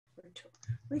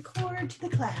Record to the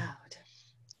cloud.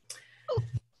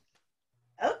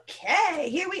 Okay,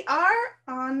 here we are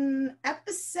on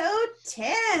episode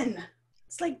 10.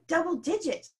 It's like double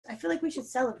digits. I feel like we should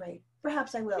celebrate.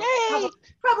 Perhaps I will.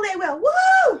 Probably I will.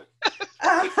 Woo!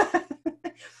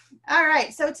 All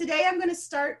right, so today I'm going to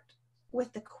start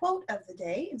with the quote of the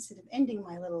day instead of ending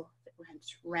my little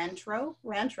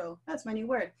rantro. That's my new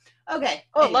word. Okay.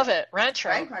 Oh, anyway, love it. Rantro.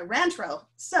 Right, my rantro.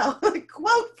 So the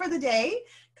quote for the day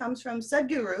comes from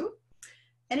Sadhguru,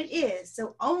 and it is,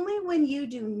 so only when you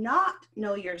do not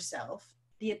know yourself,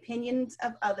 the opinions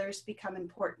of others become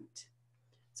important.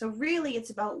 So really it's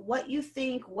about what you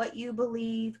think, what you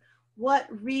believe, what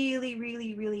really,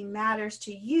 really, really matters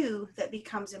to you that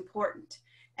becomes important.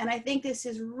 And I think this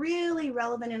is really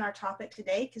relevant in our topic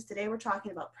today, because today we're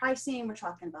talking about pricing, we're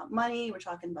talking about money, we're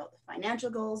talking about the financial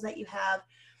goals that you have.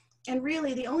 And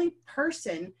really the only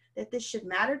person that this should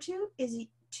matter to is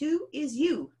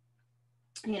you.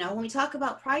 You know, when we talk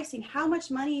about pricing, how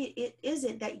much money is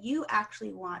it that you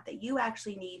actually want, that you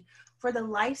actually need for the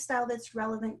lifestyle that's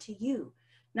relevant to you?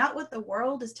 Not what the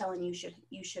world is telling you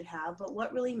you should have, but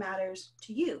what really matters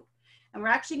to you. And we're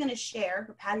actually going to share,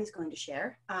 or Patty's going to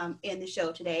share in the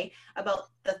show today, about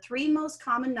the 3 most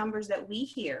common numbers that we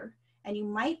hear, and you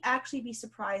might actually be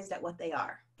surprised at what they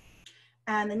are.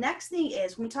 And the next thing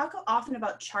is, when we talk often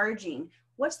about charging,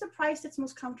 what's the price that's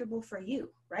most comfortable for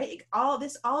you, right?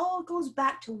 This all goes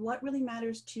back to what really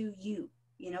matters to you.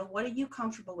 You know, what are you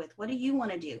comfortable with? What do you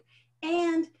want to do?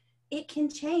 And it can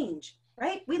change,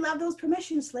 right? We love those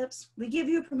permission slips. We give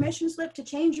you a permission slip to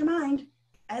change your mind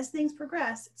as things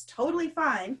progress. It's totally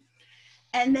fine.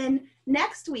 And then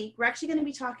next week, we're actually going to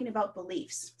be talking about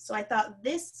beliefs. So I thought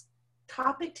this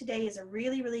topic today is a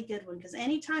really, really good one, because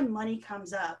anytime money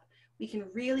comes up, we can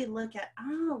really look at,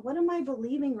 what am I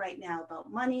believing right now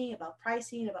about money, about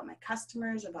pricing, about my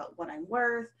customers, about what I'm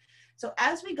worth. So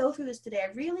as we go through this today,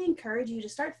 I really encourage you to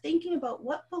start thinking about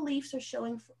what beliefs are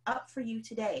showing up for you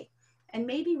today, and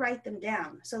maybe write them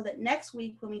down so that next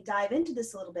week when we dive into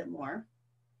this a little bit more,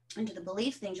 into the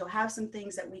belief things, you'll have some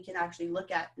things that we can actually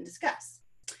look at and discuss.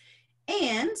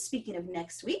 And speaking of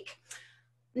next week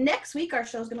our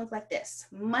show is going to look like this.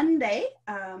 Monday,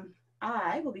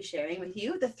 I will be sharing with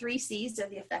you the 3 C's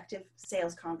of the effective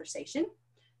sales conversation.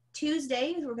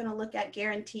 Tuesday, we're going to look at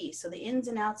guarantees. So the ins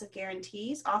and outs of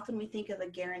guarantees. Often we think of a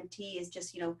guarantee as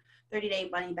just, 30-day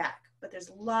money back, but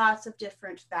there's lots of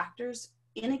different factors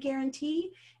in a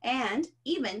guarantee, and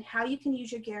even how you can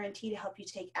use your guarantee to help you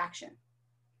take action.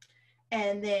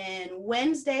 And then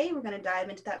Wednesday, we're going to dive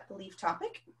into that belief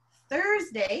topic.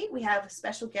 Thursday, we have a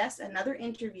special guest, another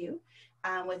interview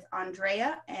with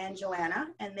Andrea and Joanna,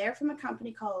 and they're from a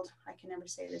company called, I can never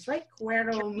say this right,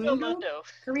 Querido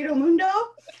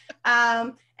Mundo.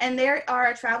 And they are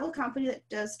a travel company that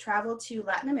does travel to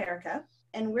Latin America,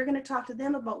 and we're going to talk to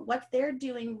them about what they're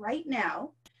doing right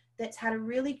now that's had a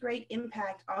really great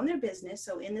impact on their business.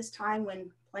 So in this time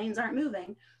when planes aren't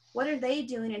moving, what are they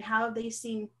doing and how have they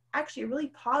seen actually a really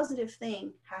positive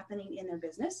thing happening in their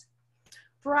business?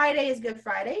 Friday is Good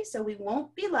Friday, so we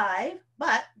won't be live,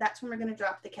 but that's when we're going to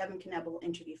drop the Kevin Knebel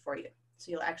interview for you.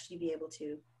 So you'll actually be able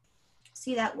to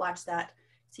see that, watch that,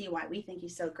 see why we think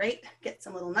he's so great, get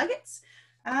some little nuggets,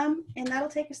 and that'll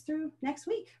take us through next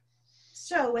week.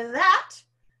 So with that,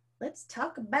 let's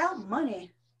talk about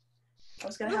money. I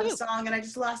was going to have a song and I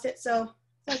just lost it, so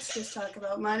let's just talk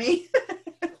about money.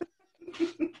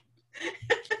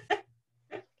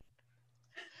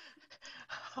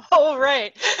 All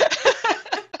right.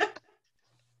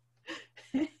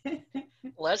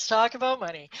 Let's talk about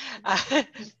money.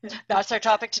 That's our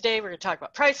topic today. We're going to talk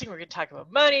about pricing. We're going to talk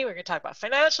about money. We're going to talk about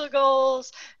financial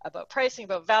goals, about pricing,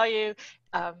 about value.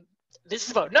 This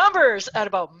is about numbers and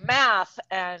about math,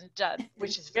 and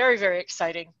which is very, very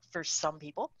exciting for some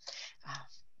people.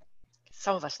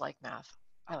 Some of us like math.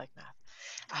 I like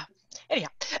math. Anyhow,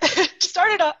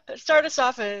 start us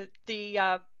off with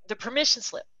the permission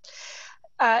slip.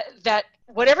 That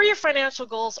whatever your financial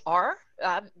goals are,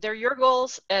 they're your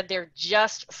goals and they're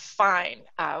just fine.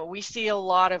 We see a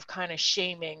lot of kind of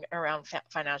shaming around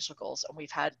financial goals, and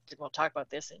we'll talk about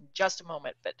this in just a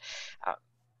moment, but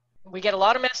we get a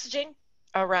lot of messaging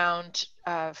around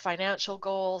financial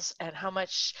goals and how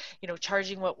much,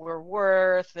 charging what we're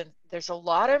worth, and there's a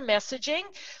lot of messaging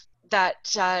that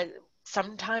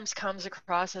sometimes comes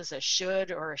across as a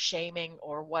should or a shaming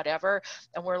or whatever,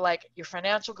 and we're like, your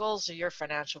financial goals are your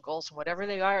financial goals, and whatever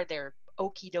they are, they're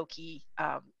okie dokie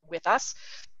with us.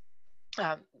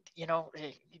 you know,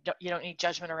 you don't need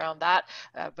judgment around that,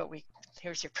 but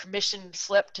here's your permission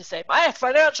slip to say my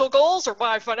financial goals are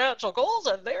my financial goals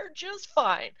and they're just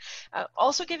fine.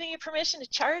 Also giving you permission to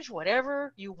charge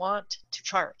whatever you want to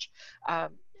charge,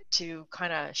 to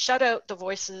kind of shut out the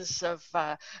voices of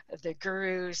the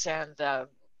gurus and the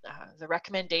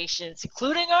recommendations,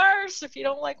 including ours, if you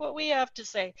don't like what we have to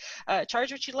say.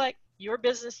 Charge what you like, your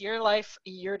business, your life,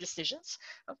 your decisions.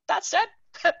 That said,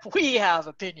 we have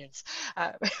opinions.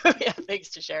 We have things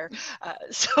to share.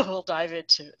 So we'll dive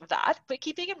into that. But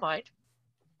keeping in mind,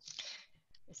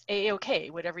 it's A-OK,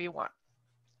 whatever you want.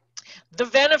 The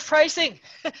venn of pricing.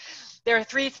 There are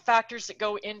 3 factors that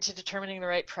go into determining the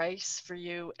right price for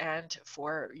you and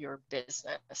for your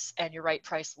business. And your right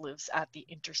price lives at the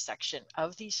intersection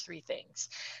of these 3 things.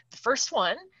 The first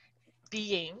one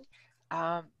being, if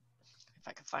I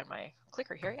can find my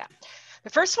clicker here, yeah. The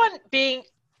first one being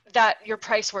that your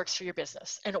price works for your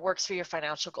business and it works for your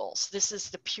financial goals. This is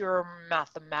the pure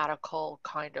mathematical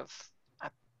kind of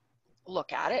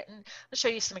look at it. And I'll show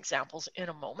you some examples in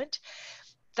a moment.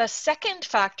 The second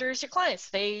factor is your clients.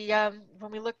 They,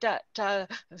 when we looked at the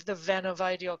venn of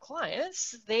ideal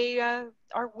clients, they are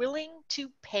willing to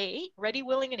pay, ready,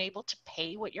 willing, and able to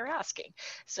pay what you're asking.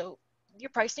 So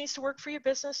your price needs to work for your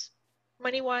business,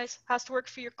 money-wise, has to work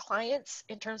for your clients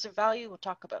in terms of value. We'll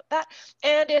talk about that.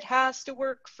 And it has to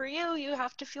work for you. You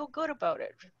have to feel good about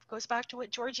it. It goes back to what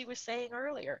Georgie was saying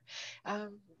earlier.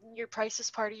 Your price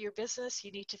is part of your business.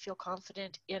 You need to feel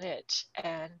confident in it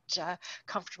and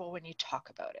comfortable when you talk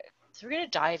about it. So we're going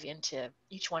to dive into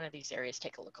each one of these areas,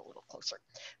 take a look a little closer.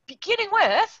 Beginning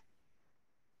with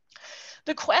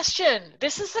the question.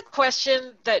 This is the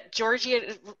question that Georgie,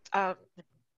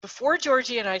 before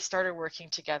Georgie and I started working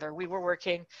together, we were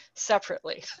working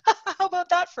separately. How about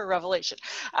that for a revelation?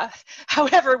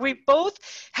 However, we both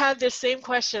had this same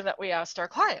question that we asked our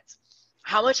clients.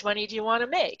 How much money do you want to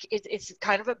make? It's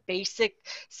kind of a basic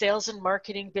sales and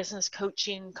marketing, business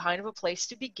coaching kind of a place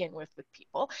to begin with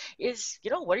people is, you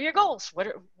know, what are your goals? What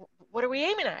are we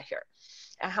aiming at here?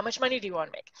 How much money do you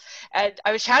want to make? And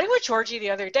I was chatting with Georgie the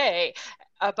other day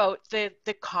about the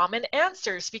common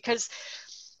answers, because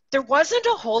there wasn't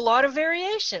a whole lot of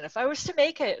variation. If I was to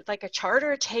make it like a chart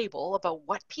or a table about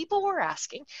what people were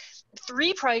asking,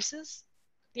 3 prices,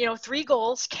 you know, 3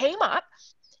 goals came up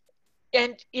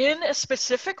and in a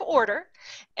specific order,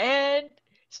 and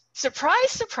surprise,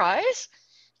 surprise,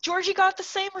 Georgie got the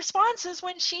same responses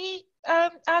when she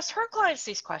asked her clients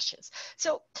these questions.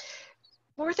 So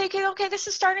we're thinking, okay, this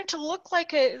is starting to look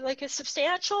like a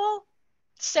substantial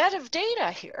set of data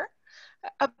here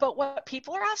about what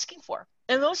people are asking for.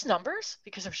 And those numbers,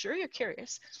 because I'm sure you're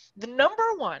curious, the number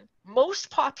 1 most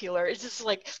popular is this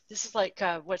is like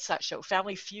what's that show,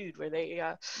 Family Feud, where they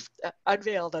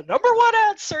unveil the number 1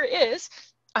 answer is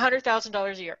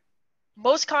 $100,000 a year.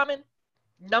 Most common,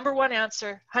 number 1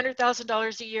 answer,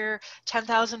 $100,000 a year,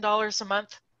 $10,000 a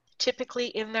month. Typically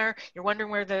in there, you're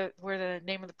wondering where the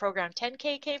name of the program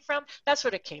 10K came from. That's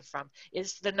what it came from,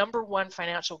 is the number 1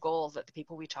 financial goal that the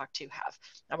people we talk to have.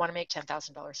 I want to make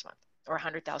 $10,000 a month or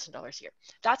 $100,000 a year.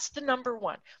 That's the number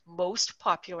 1 most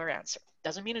popular answer.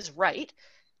 Doesn't mean it's right.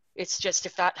 It's just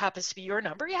if that happens to be your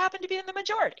number, you happen to be in the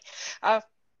majority. And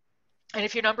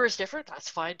if your number is different, that's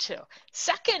fine too.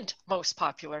 Second most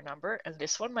popular number, and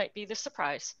this one might be the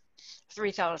surprise,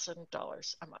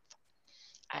 $3,000 a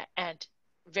month. And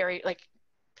very, like,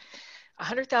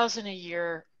 $100,000 a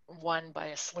year won by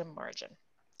a slim margin.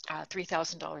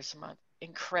 $3,000 a month,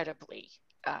 incredibly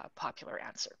popular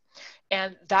answer.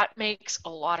 And that makes a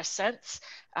lot of sense.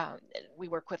 We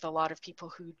work with a lot of people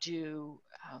who do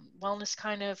wellness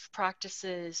kind of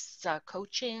practices,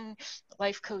 coaching,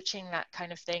 life coaching, that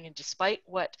kind of thing. And despite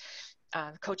what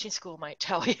coaching school might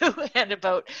tell you and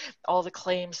about all the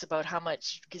claims about how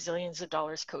much gazillions of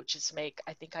dollars coaches make,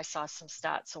 I think I saw some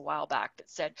stats a while back that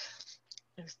said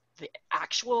the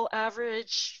actual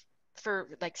average for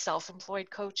like self-employed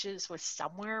coaches was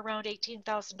somewhere around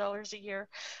 $18,000 a year.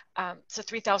 So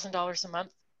 $3,000 a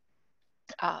month,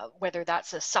 whether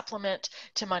that's a supplement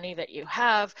to money that you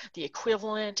have, the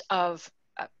equivalent of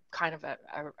kind of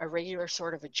a regular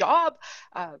sort of a job,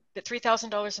 but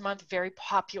 $3,000 a month, very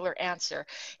popular answer.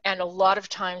 And a lot of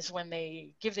times when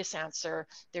they give this answer,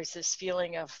 there's this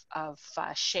feeling of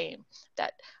shame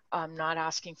that I'm not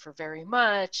asking for very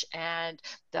much, and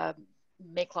the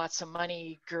make lots of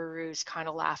money gurus kind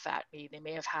of laugh at me. They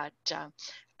may have had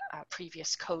a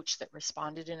previous coach that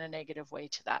responded in a negative way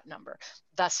to that number.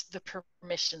 Thus the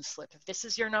permission slip. If this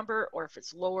is your number, or if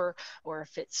it's lower, or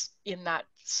if it's in that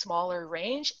smaller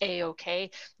range,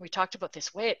 A-OK. We talked about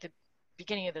this way at the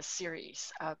beginning of this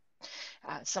series.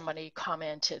 Somebody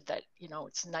commented that,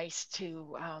 it's nice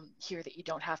to hear that you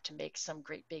don't have to make some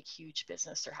great big huge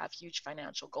business or have huge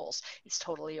financial goals. It's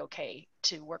totally okay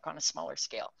to work on a smaller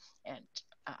scale, and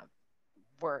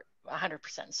we're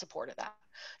 100% in support of that.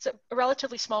 So a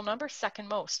relatively small number, second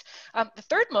most. The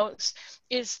third most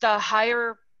is the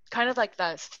higher, kind of like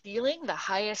the ceiling, the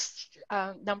highest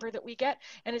number that we get,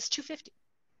 and it's 250.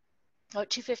 About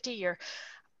 250 a year.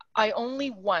 I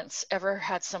only once ever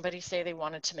had somebody say they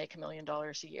wanted to make $1 million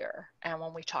a year. And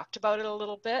when we talked about it a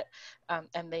little bit,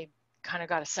 and they kind of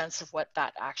got a sense of what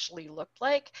that actually looked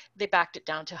like, they backed it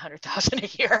down to 100,000 a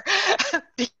year.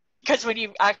 Because when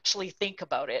you actually think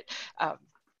about it, a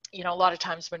lot of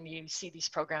times when you see these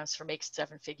programs for make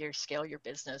seven figures, scale your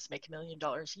business, make $1 million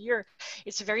a year,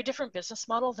 it's a very different business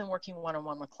model than working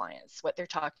one-on-one with clients. What they're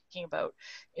talking about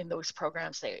in those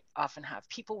programs, they often have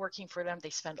people working for them.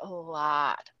 They spend a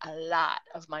lot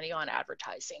of money on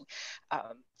advertising.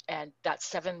 And that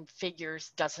 7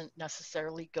 figures doesn't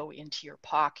necessarily go into your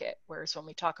pocket. Whereas when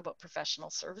we talk about professional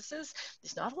services,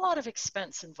 there's not a lot of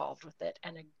expense involved with it.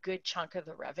 And a good chunk of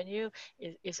the revenue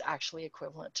is actually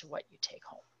equivalent to what you take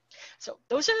home. So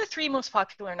those are the 3 most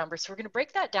popular numbers. So we're going to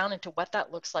break that down into what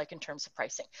that looks like in terms of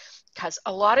pricing, because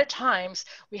a lot of times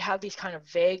we have these kind of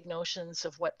vague notions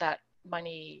of what that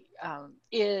money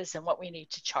is and what we need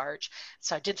to charge.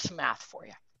 So I did some math for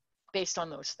you based on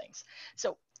those things.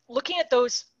 So looking at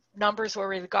those numbers where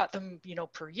we've got them,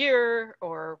 per year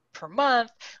or per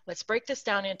month, let's break this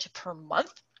down into per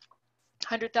month.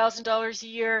 $100,000 a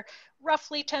year,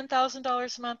 roughly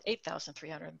 $10,000 a month,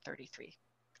 8,333.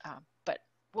 But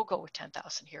we'll go with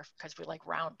 10,000 here because we like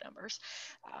round numbers.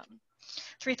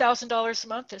 $3,000 a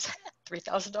month is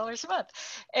 $3,000 a month.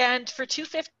 And for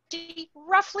 250,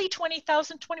 roughly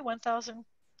 20,000, 21,000,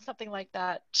 something like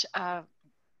that.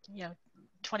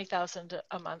 20,000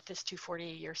 a month is 240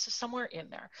 a year. So somewhere in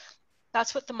there.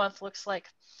 That's what the month looks like.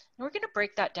 And we're going to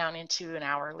break that down into an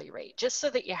hourly rate, just so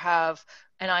that you have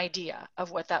an idea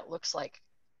of what that looks like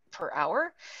per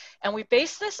hour. And we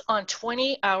base this on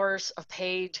 20 hours of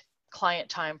paid client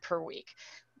time per week,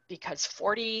 because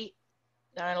 40,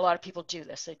 and a lot of people do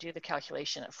this, they do the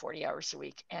calculation at 40 hours a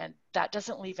week, and that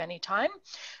doesn't leave any time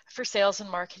for sales and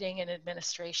marketing and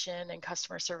administration and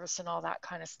customer service and all that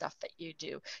kind of stuff that you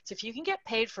do. So if you can get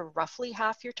paid for roughly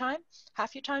half your time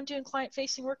doing client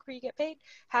facing work where you get paid,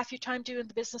 half your time doing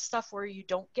the business stuff where you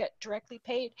don't get directly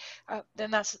paid,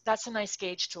 then that's a nice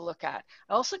gauge to look at.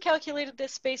 I also calculated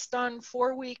this based on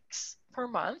 4 weeks per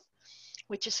month,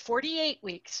 which is 48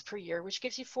 weeks per year, which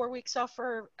gives you 4 weeks off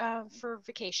for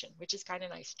vacation, which is kind of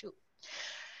nice too.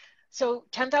 So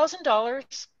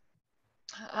 $10,000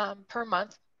 per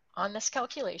month on this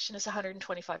calculation is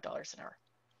 $125 an hour.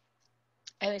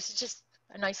 And this is just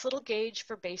a nice little gauge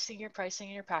for basing your pricing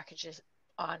and your packages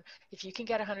on. If you can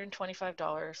get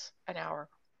 $125 an hour,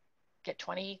 get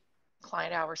 20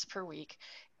 client hours per week,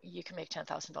 you can make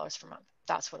 $10,000 per month.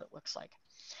 That's what it looks like.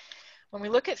 When we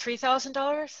look at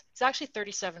 $3,000, it's actually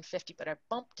 $3,750, but I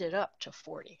bumped it up to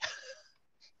 40.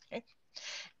 Okay.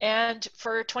 And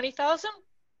for 20,000,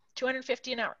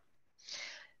 $250 an hour.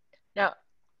 Now,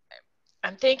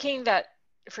 I'm thinking that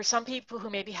for some people who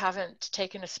maybe haven't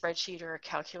taken a spreadsheet or a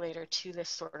calculator to this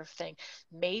sort of thing,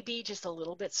 maybe just a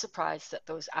little bit surprised that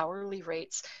those hourly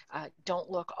rates don't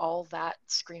look all that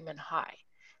screaming high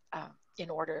in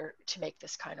order to make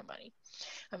this kind of money.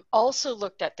 I've also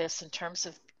looked at this in terms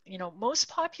of most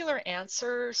popular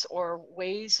answers or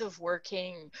ways of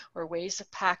working or ways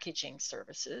of packaging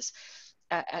services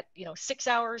at 6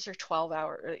 hours or 12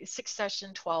 hours, 6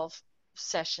 session, 12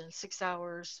 sessions, 6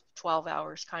 hours, 12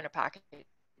 hours kind of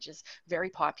packages, very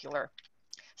popular.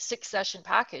 6 session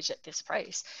package at this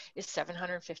price is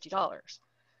 $750.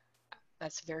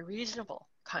 That's very reasonable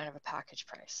kind of a package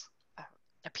price,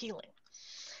 appealing.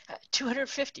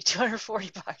 250,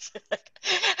 240 bucks.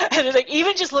 And like,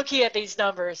 even just looking at these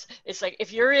numbers, it's like,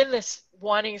 if you're in this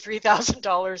wanting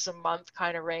 $3,000 a month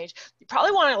kind of range, you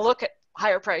probably want to look at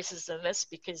higher prices than this,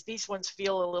 because these ones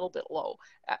feel a little bit low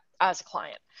as a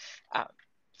client.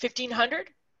 1,500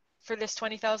 for this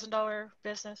 $20,000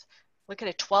 business. Look at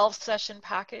a 12 session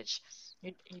package.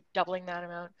 You're doubling that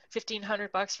amount.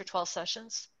 1,500 bucks for 12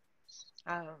 sessions.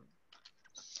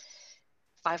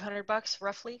 500 bucks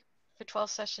roughly for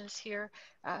 12 sessions here,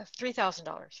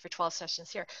 $3,000 for 12 sessions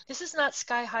here. This is not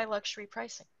sky high luxury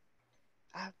pricing.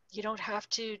 You don't have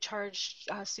to charge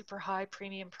super high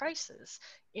premium prices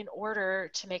in order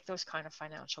to make those kind of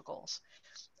financial goals.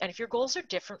 And if your goals are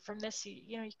different from this,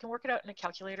 you can work it out in a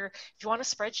calculator. If you want a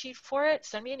spreadsheet for it,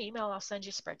 send me an email. I'll send you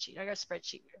a spreadsheet. I got a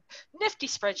spreadsheet, nifty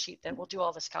spreadsheet that will do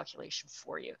all this calculation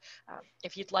for you.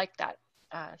 If you'd like that,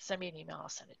 send me an email. I'll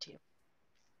send it to you.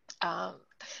 Um,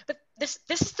 but this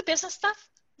is the business stuff.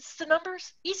 This is the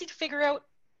numbers, easy to figure out.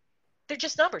 They're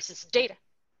just numbers. It's data.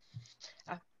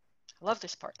 I love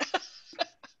this part.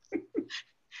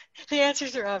 The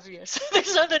answers are obvious.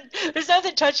 There's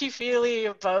nothing touchy-feely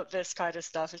about this kind of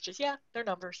stuff. It's just, yeah, they're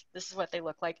numbers. This is what they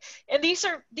look like. And these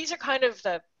are kind of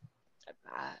uh,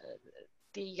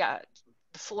 the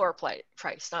floor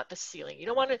price, not the ceiling. You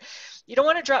don't want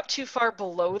to drop too far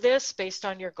below this based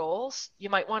on your goals. You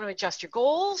might want to adjust your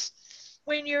goals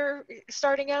when you're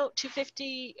starting out.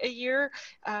 250 a year,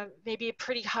 maybe a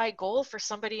pretty high goal for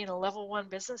somebody in a level 1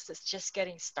 business that's just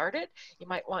getting started. You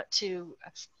might want to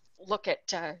look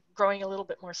at growing a little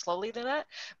bit more slowly than that.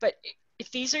 But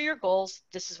if these are your goals,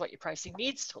 this is what your pricing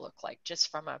needs to look like, just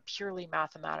from a purely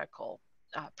mathematical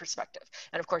perspective.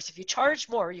 And of course, if you charge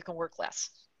more, you can work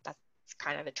less. That's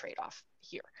kind of the trade-off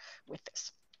here with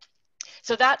this.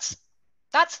 So that's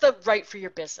the right for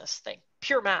your business thing.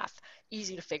 Pure math,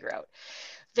 easy to figure out.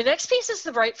 The next piece is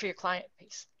the right for your client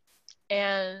piece.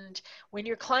 And when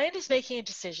your client is making a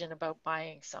decision about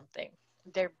buying something,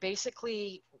 they're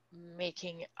basically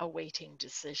making a weighting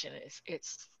decision.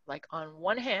 It's like, on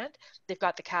one hand, they've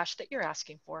got the cash that you're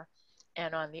asking for,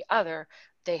 and on the other,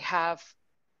 they have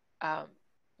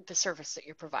the service that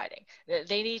you're providing.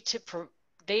 They need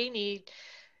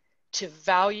to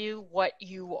value what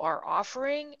you are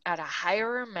offering at a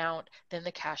higher amount than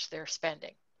the cash they're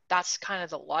spending. That's kind of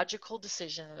the logical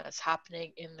decision that's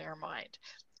happening in their mind.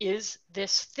 Is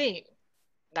this thing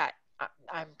that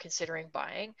I'm considering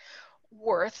buying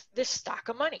worth this stack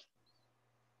of money?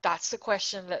 That's the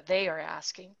question that they are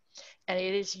asking. And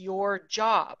it is your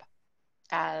job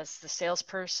as the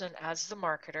salesperson, as the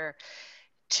marketer,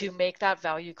 to make that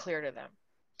value clear to them.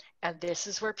 And this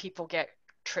is where people get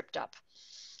tripped up,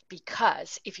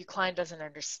 because if your client doesn't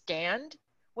understand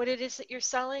what it is that you're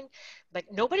selling, like,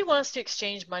 nobody wants to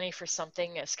exchange money for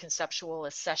something as conceptual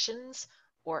as sessions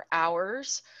or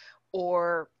hours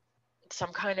or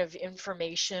some kind of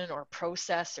information or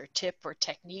process or tip or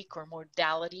technique or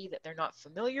modality that they're not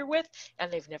familiar with and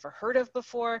they've never heard of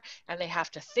before, and they have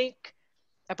to think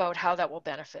about how that will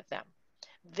benefit them.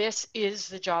 This is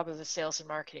the job of the sales and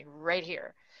marketing right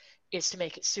here, is to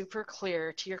make it super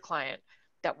clear to your client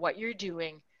that what you're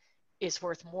doing is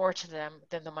worth more to them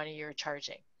than the money you're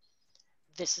charging.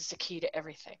 This is the key to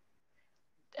everything.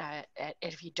 And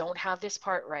if you don't have this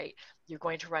part right, you're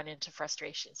going to run into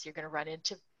frustrations. You're going to run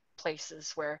into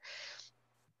places where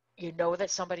you know that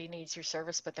somebody needs your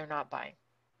service, but they're not buying,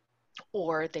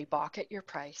 or they balk at your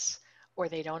price, or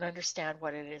they don't understand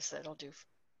what it is that it'll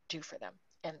do for them.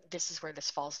 And this is where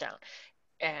this falls down.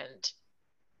 And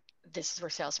this is where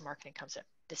sales and marketing comes in.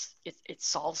 It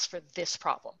solves for this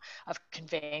problem of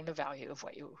conveying the value of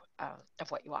what you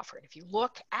offer. And if you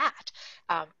look at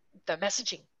the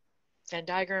messaging Venn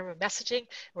diagram of messaging,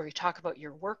 where you talk about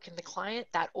your work and the client,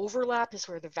 that overlap is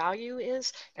where the value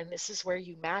is, and this is where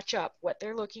you match up what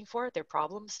they're looking for, their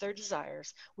problems, their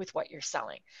desires, with what you're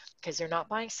selling. Because they're not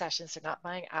buying sessions, they're not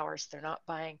buying hours, they're not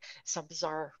buying some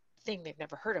bizarre thing they've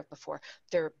never heard of before.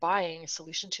 They're buying a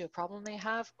solution to a problem they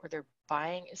have, or they're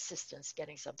buying assistance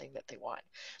getting something that they want.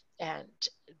 And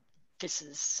this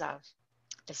is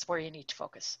where you need to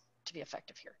focus to be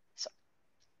effective here. So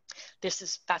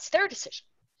that's their decision.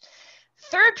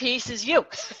 Third piece is you.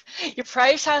 Your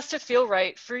price has to feel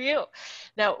right for you.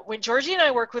 Now, when Georgie and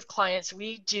I work with clients,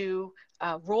 we do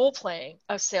role playing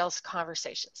of sales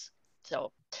conversations.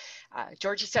 So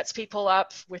Georgie sets people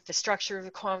up with the structure of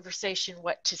the conversation,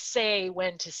 what to say,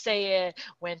 when to say it,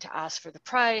 when to ask for the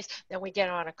price. Then we get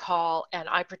on a call and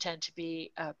I pretend to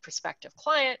be a prospective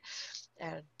client,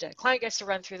 and the client gets to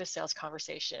run through the sales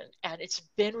conversation. And it's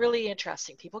been really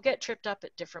interesting. People get tripped up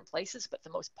at different places, but the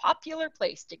most popular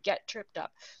place to get tripped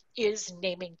up is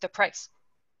naming the price.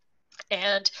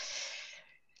 And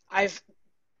I've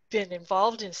been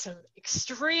involved in some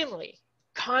extremely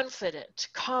confident,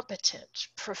 competent,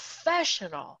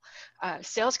 professional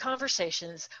sales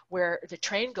conversations where the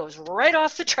train goes right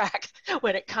off the track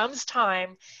when it comes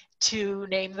time to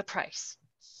name the price,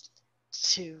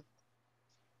 to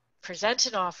present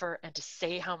an offer, and to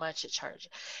say how much it charges.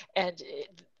 And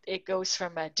it goes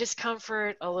from a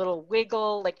discomfort, a little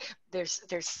wiggle, like there's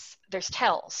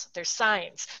tells, there's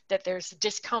signs that there's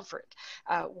discomfort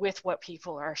with what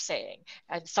people are saying.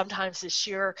 And sometimes the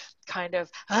sheer kind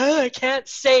of, oh, I can't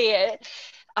say it.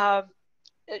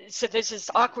 So there's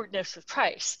this awkwardness with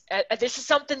price. This is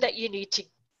something that you need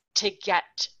to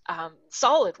get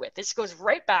solid with. This goes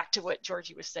right back to what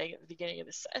Georgie was saying at the beginning of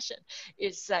the session,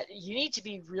 is that you need to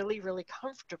be really, really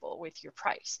comfortable with your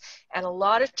price. And a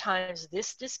lot of times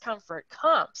this discomfort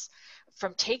comes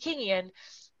from taking in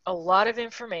a lot of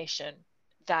information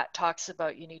that talks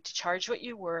about you need to charge what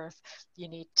you're worth, you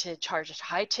need to charge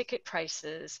high ticket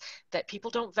prices, that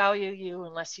people don't value you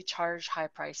unless you charge high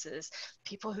prices.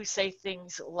 People who say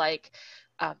things like,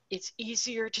 it's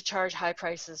easier to charge high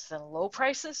prices than low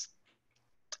prices.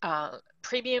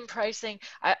 Premium pricing.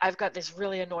 I've got this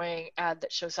really annoying ad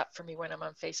that shows up for me when I'm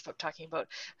on Facebook talking about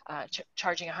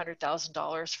charging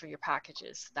 $100,000 for your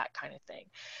packages, that kind of thing.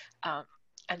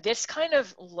 And this kind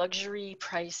of luxury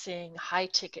pricing, high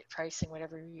ticket pricing,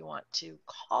 whatever you want to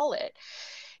call it,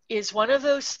 is one of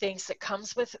those things that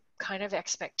comes with kind of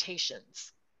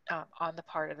expectations on the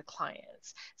part of the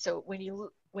clients. So when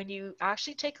you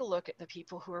actually take a look at the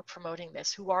people who are promoting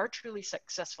this, who are truly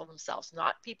successful themselves,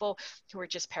 not people who are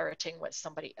just parroting what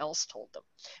somebody else told them,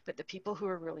 but the people who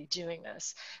are really doing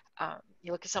this,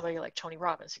 you look at somebody like Tony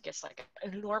Robbins, who gets like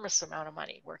an enormous amount of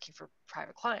money working for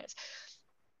private clients.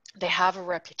 They have a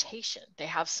reputation, they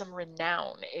have some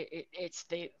renown.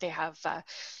 They have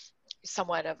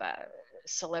somewhat of a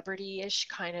celebrity-ish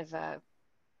kind of a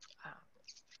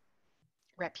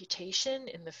reputation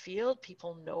in the field.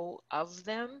 People know of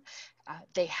them.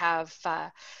 They have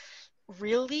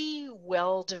really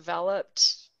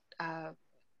well-developed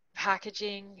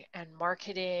packaging and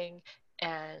marketing,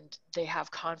 and they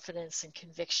have confidence and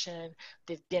conviction.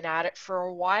 They've been at it for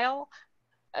a while.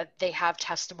 They have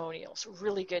testimonials,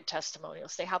 really good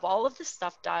testimonials. They have all of this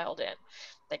stuff dialed in.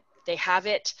 They have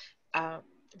it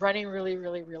running really,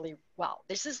 really, really well.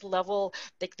 This is level,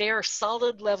 like they are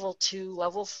solid level 2,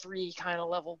 level 3 kind of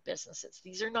level businesses.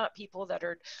 These are not people that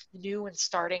are new and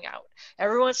starting out.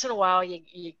 Every once in a while,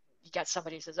 you get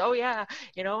somebody who says, oh yeah,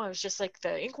 I was just like,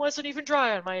 the ink wasn't even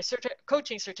dry on my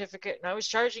coaching certificate, and I was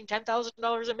charging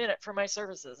 $10,000 a minute for my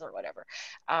services or whatever.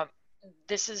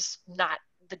 This is not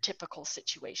the typical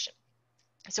situation.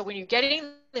 So when you're getting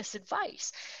this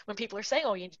advice, when people are saying,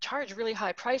 oh, you need to charge really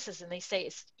high prices, and they say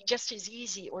it's just as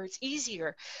easy or it's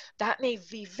easier, that may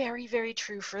be very, very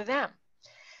true for them.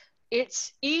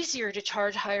 It's easier to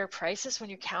charge higher prices when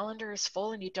your calendar is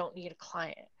full and you don't need a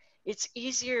client. It's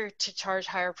easier to charge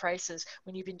higher prices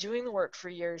when you've been doing the work for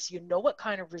years, you know what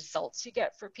kind of results you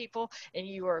get for people, and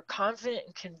you are confident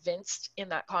and convinced in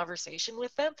that conversation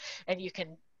with them, and you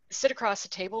can sit across the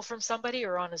table from somebody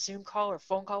or on a Zoom call or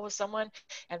phone call with someone,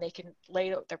 and they can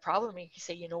lay out their problem, and you can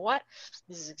say, you know what,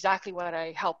 this is exactly what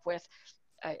I help with.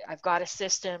 I've got a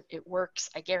system, it works,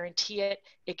 I guarantee it,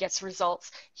 it gets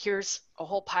results. Here's a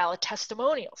whole pile of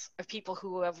testimonials of people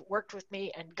who have worked with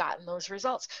me and gotten those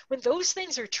results. When those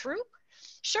things are true,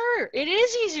 sure, it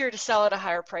is easier to sell at a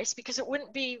higher price because it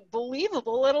wouldn't be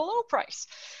believable at a low price.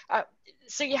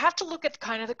 So you have to look at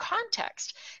kind of the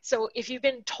context. So if you've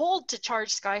been told to charge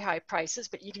sky high prices,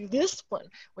 but you do this one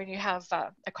when you have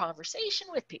a conversation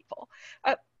with people,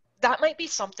 that might be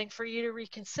something for you to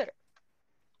reconsider.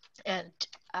 And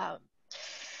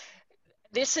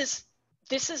this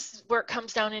is where it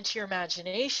comes down into your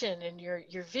imagination and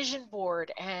your vision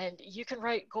board, and you can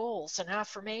write goals and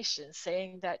affirmations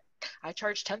saying that I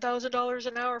charge $10,000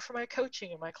 an hour for my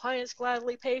coaching and my clients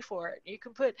gladly pay for it. You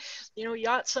can put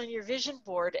yachts on your vision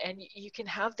board, and you can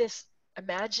have this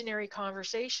imaginary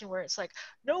conversation where it's like,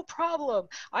 no problem,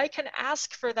 I can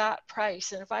ask for that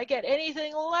price, and if I get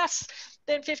anything less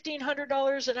than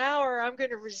 $1,500 an hour, I'm going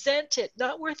to resent it,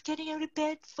 not worth getting out of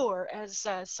bed for, as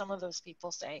some of those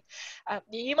people say.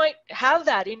 You might have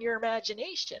that in your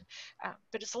imagination,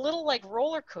 but it's a little like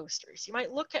roller coasters. You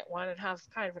might look at one and have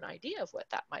kind of an idea of what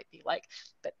that might be like,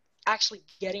 but actually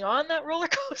getting on that roller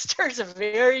coaster is a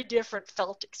very different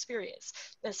felt experience.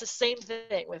 And it's the same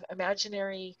thing with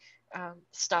imaginary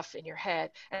stuff in your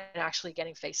head and actually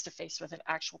getting face to face with an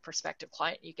actual prospective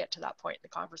client. You get to that point in the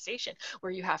conversation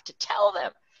where you have to tell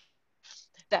them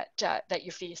that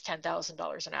your fee is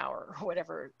 $10,000 an hour or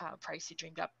whatever price you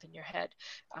dreamed up in your head.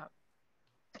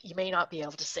 You may not be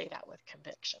able to say that with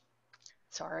conviction.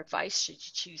 So our advice, should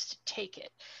you choose to take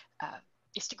it,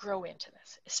 is to grow into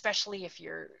this, especially if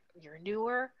you're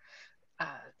newer.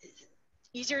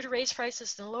 Easier to raise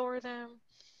prices than lower them.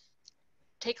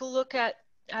 Take a look at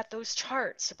those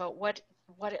charts about what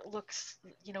it looks,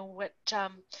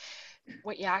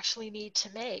 what you actually need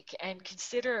to make, and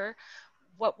consider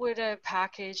what would a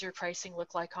package or pricing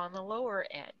look like on the lower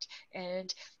end,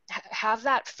 and have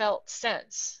that felt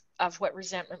sense of what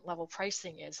resentment level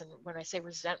pricing is. And when I say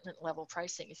resentment level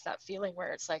pricing, it's that feeling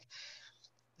where it's like,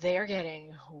 they're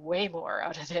getting way more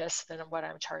out of this than what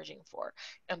I'm charging for.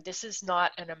 And this is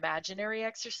not an imaginary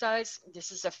exercise.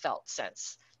 This is a felt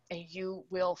sense. and you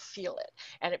will feel it.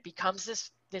 And it becomes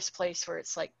this place where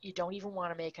it's like you don't even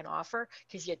want to make an offer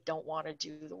because you don't want to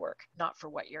do the work, not for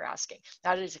what you're asking.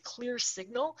 That is a clear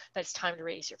signal that it's time to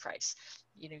raise your price.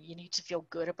 You know, you need to feel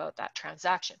good about that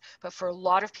transaction. But for a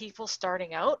lot of people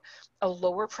starting out, a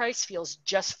lower price feels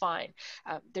just fine.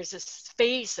 There's this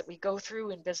phase that we go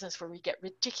through in business where we get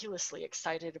ridiculously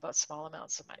excited about small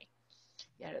amounts of money.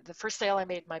 Yeah, the first sale I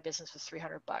made in my business was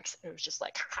 $300. It was just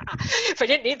like, if I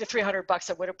didn't need the $300,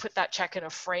 I would have put that check in a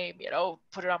frame, you know,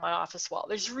 put it on my office wall.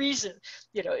 There's reason,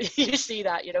 you know, you see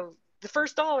that, you know, the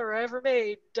first dollar I ever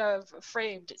made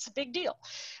framed, it's a big deal.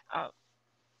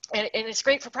 And it's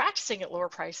great for practicing at lower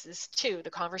prices too. The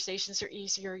conversations are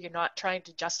easier. You're not trying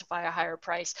to justify a higher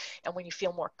price. And when you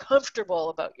feel more comfortable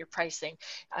about your pricing,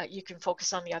 you can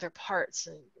focus on the other parts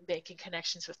and making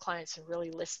connections with clients and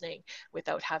really listening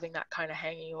without having that kind of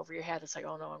hanging over your head. It's like,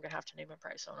 oh no, I'm going to have to name my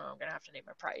price. Oh no, I'm going to have to name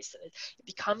my price. And it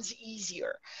becomes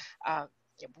easier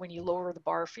when you lower the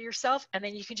bar for yourself, and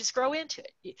then you can just grow into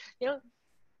it. You know,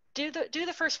 do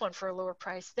the first one for a lower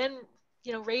price, then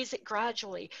you know, raise it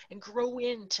gradually and grow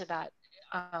into that,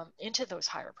 into those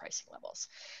higher pricing levels.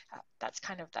 That's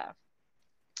kind of the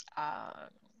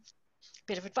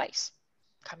bit of advice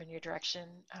coming your direction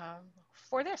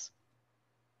for this.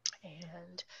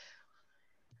 And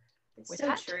it's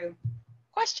so true.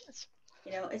 Questions?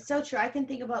 You know, it's so true. I can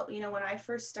think about, you know, when I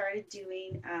first started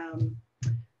doing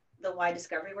the Why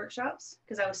Discovery workshops,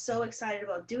 because I was so excited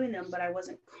about doing them, but I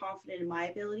wasn't confident in my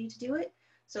ability to do it.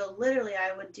 So literally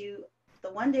I would do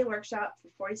the one-day workshop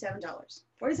for $47.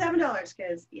 $47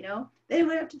 because, you know, then it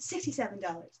went up to $67.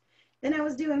 Then I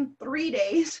was doing 3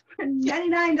 days for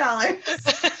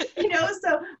 $99. You know,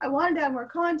 so I wanted to have more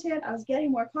content. I was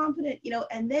getting more confident, you know,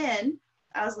 and then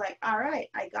I was like, all right,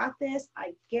 I got this.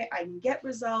 I can get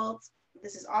results.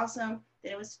 This is awesome.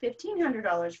 Then it was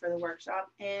 $1,500 for the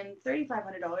workshop and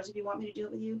 $3,500 if you want me to do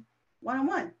it with you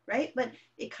one-on-one, right? But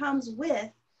it comes with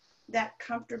that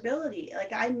comfortability.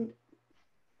 Like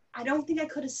I don't think I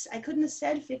couldn't have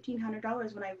said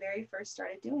 $1,500 when I very first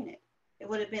started doing it. It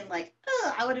would have been like,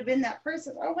 oh, I would have been that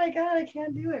person. Oh my God, I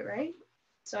can't do it, right?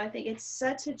 So I think it's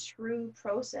such a true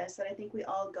process that I think we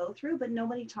all go through, but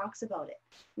nobody talks about it.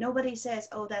 Nobody says,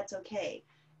 oh, that's okay.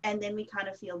 And then we kind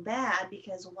of feel bad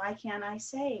because why can't I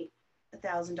say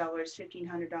 $1,000,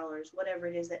 $1,500, whatever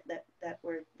it is that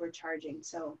we're charging.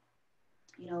 So,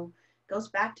 you know, goes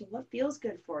back to what feels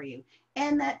good for you.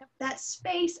 And that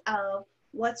space of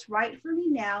what's right for me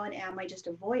now, and am I just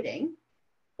avoiding,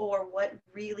 or what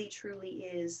really truly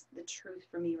is the truth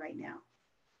for me right now.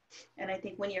 And I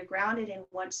think when you're grounded in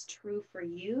what's true for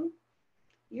you,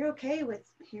 you're okay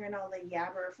with hearing all the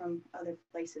yabber from other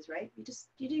places, right? You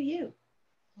do you.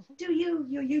 Do you,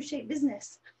 your U-shaped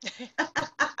business.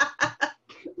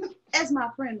 As my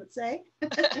friend would say.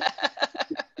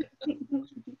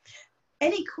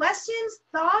 Any questions,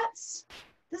 thoughts?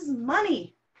 This is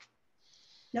money.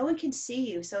 No one can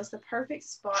see you, so it's the perfect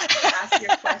spot to ask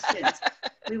your questions.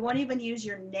 We won't even use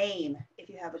your name if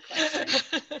you have a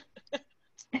question.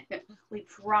 We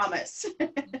promise.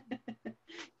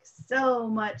 So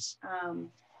much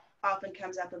often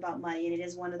comes up about money, and it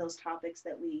is one of those topics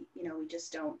that we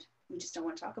just don't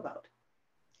want to talk about.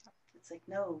 It's like,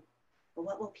 no, but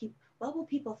what will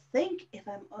people think if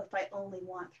I only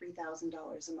want $3,000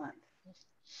 a month?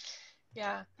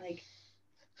 Yeah. Like.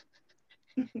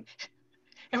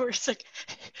 And we're just like,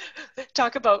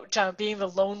 talk about being the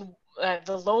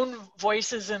lone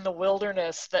voices in the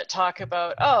wilderness that talk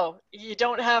about, oh, you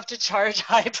don't have to charge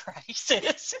high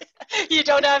prices. You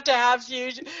don't have to have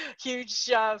huge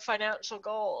financial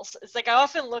goals. It's like I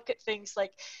often look at things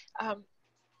like,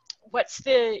 what's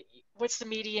the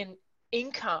median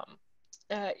income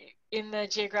in the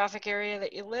geographic area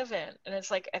that you live in? And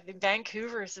it's like, I think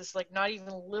Vancouver's is like not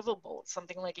even livable. It's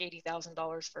something like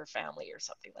 $80,000 for a family or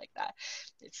something like that.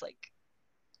 It's like,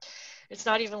 it's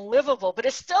not even livable, but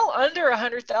it's still under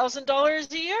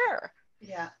 $100,000 a year.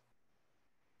 Yeah.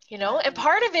 You know, and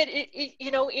part of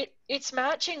it's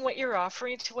matching what you're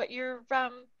offering to what your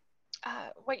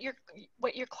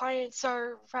clients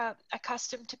are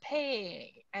accustomed to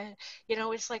paying. And you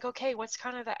know, it's like, okay, what's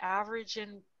kind of the average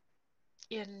in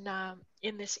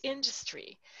this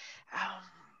industry?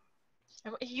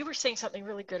 You were saying something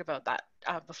really good about that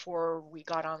before we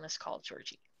got on this call,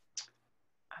 Georgie,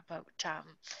 about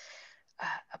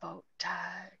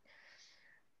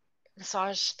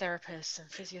massage therapists and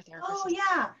physiotherapists. Oh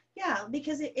yeah,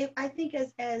 because I think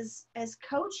as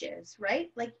coaches,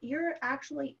 right? Like you're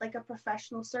actually like a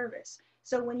professional service.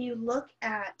 So when you look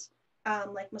at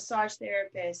like massage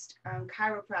therapists,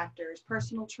 chiropractors,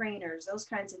 personal trainers, those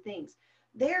kinds of things,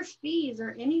 their fees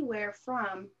are anywhere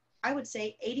from I would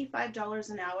say $85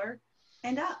 an hour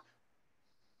and up,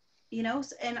 you know.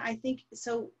 And I think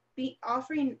so, be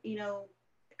offering, you know,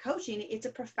 coaching, it's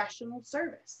a professional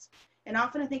service. And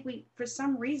often I think we, for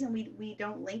some reason, we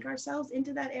don't link ourselves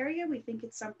into that area. We think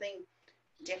it's something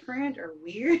different or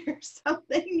weird or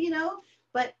something, you know,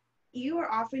 but you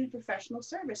are offering a professional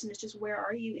service, and it's just, where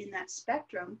are you in that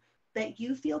spectrum that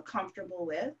you feel comfortable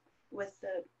with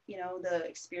the, you know, the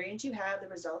experience you have, the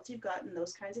results you've gotten,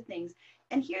 those kinds of things.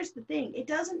 And here's the thing, it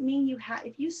doesn't mean you have,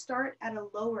 if you start at a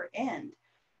lower end,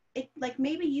 it, like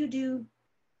maybe you do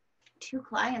 2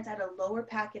 clients at a lower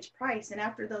package price, and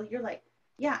after those you're like,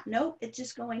 yeah, nope, it's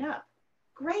just going up.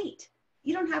 Great.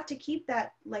 You don't have to keep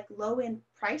that like low end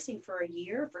pricing for a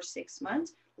year, for 6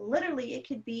 months. Literally, it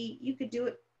could be, you could do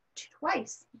it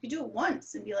twice, you could do it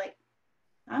once and be like,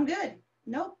 I'm good.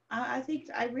 Nope, I think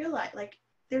I realize, like,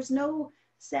 there's no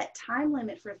set time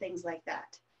limit for things like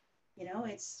that. You know,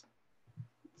 it's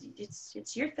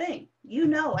your thing, you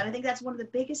know. And I think that's one of the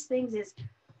biggest things is,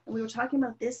 and we were talking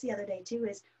about this the other day too,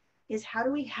 is how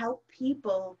do we help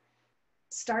people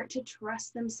start to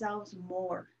trust themselves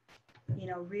more, you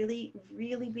know, really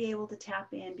really be able to tap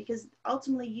in, because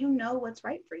ultimately you know what's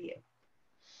right for you.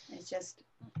 It's just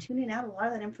tuning out a lot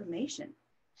of that information.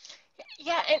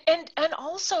 Yeah, and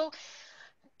also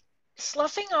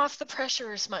sloughing off the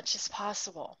pressure as much as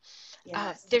possible.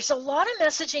 Yes. There's a lot of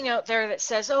messaging out there that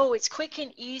says, oh, it's quick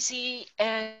and easy,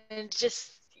 and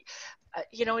just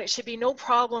you know, it should be no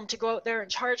problem to go out there and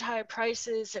charge high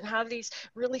prices and have these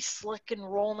really slick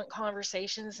enrollment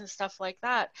conversations and stuff like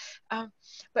that.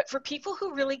 But for people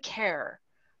who really care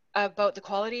about the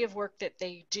quality of work that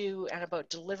they do and about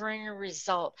delivering a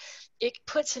result, it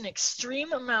puts an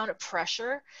extreme amount of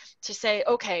pressure to say,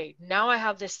 okay, now I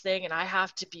have this thing and I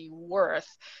have to be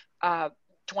worth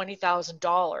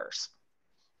 $20,000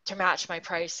 to match my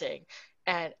pricing.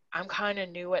 And I'm kind of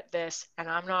new at this and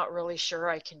I'm not really sure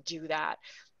I can do that.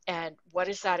 And what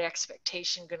is that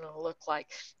expectation going to look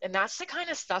like? And that's the kind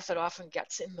of stuff that often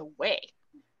gets in the way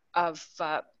of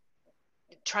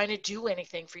trying to do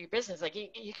anything for your business. Like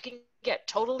you can get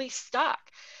totally stuck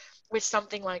with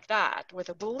something like that, with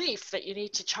a belief that you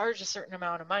need to charge a certain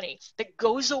amount of money that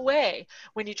goes away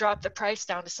when you drop the price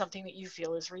down to something that you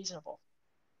feel is reasonable.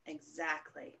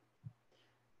 Exactly.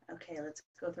 Okay, let's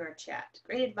go through our chat.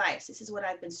 Great advice. This is what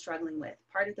I've been struggling with.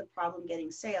 Part of the problem getting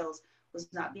sales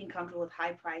was not being comfortable with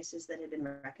high prices that had been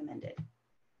recommended.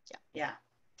 Yeah.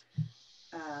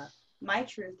 My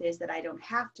truth is that I don't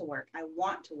have to work. I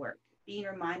want to work. Being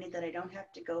reminded that I don't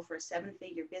have to go for a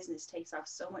 7-figure business takes off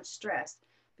so much stress,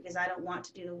 because I don't want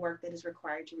to do the work that is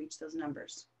required to reach those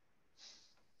numbers.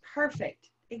 Perfect.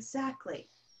 Exactly.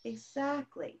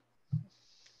 Exactly.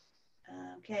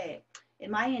 Okay. In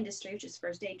my industry, which is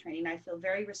first aid training, I feel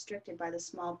very restricted by the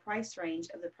small price range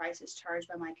of the prices charged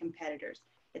by my competitors.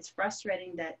 It's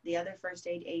frustrating that the other first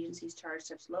aid agencies charge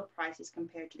such low prices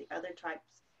compared to the other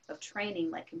types of training,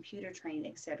 like computer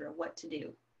training, etc. What to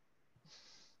do?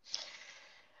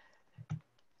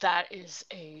 That is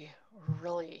a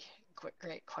really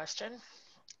great question.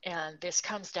 And this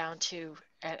comes down to,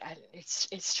 and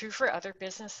it's true for other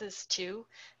businesses too,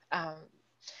 um,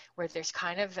 where there's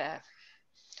kind of a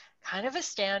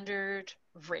standard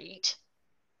rate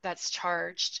that's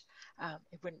charged.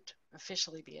 It wouldn't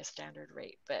officially be a standard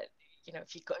rate, but you know,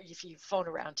 if you phone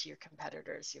around to your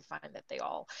competitors, you find that they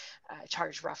all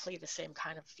charge roughly the same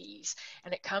kind of fees.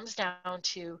 And it comes down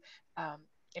to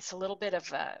it's a little bit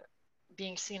of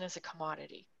being seen as a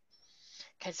commodity.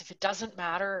 Because if it doesn't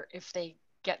matter if they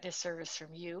get this service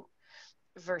from you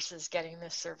versus getting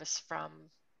this service from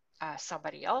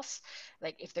somebody else,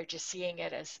 like if they're just seeing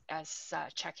it as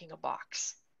checking a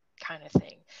box kind of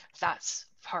thing, that's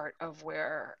part of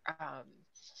where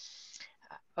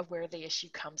the issue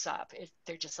comes up.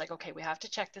 They're just like, okay, we have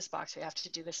to check this box, we have to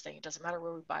do this thing, it doesn't matter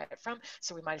where we buy it from,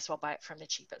 so we might as well buy it from the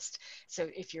cheapest. So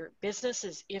if your business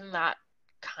is in that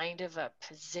kind of a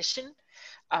position,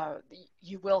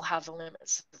 you will have the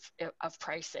limits of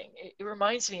pricing. It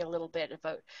reminds me a little bit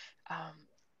about um,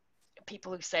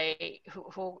 people who say,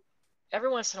 who every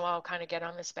once in a while kind of get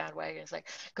on this bandwagon. It's like,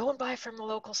 go and buy from the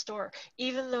local store,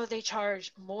 even though they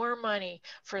charge more money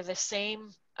for the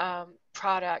same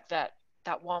product that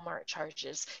Walmart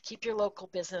charges. Keep your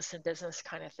local business in business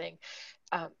kind of thing.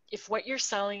 If what you're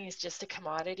selling is just a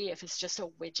commodity, if it's just a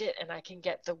widget and I can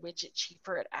get the widget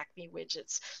cheaper at Acme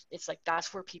Widgets, it's like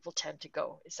that's where people tend to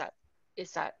go. Is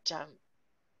that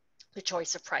the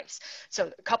choice of price?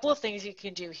 So a couple of things you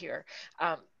can do here.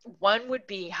 One would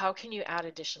be, how can you add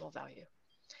additional value?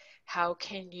 How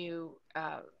can you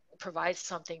provide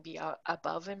something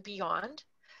above and beyond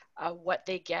what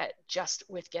they get just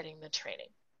with getting the training?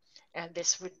 And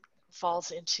this would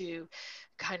falls into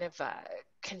kind of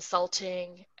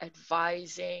consulting,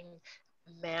 advising,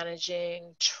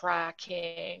 managing,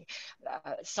 tracking,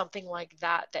 something like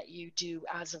that that you do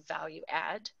as a value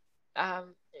add.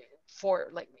 For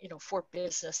like, for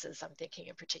businesses, I'm thinking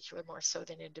in particular more so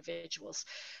than individuals.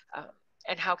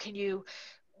 And how can you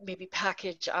maybe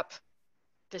package up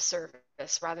the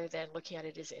service rather than looking at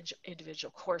it as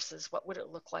individual courses? What would it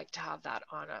look like to have that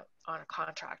on a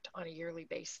contract on a yearly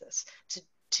basis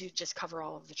to just cover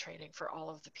all of the training for all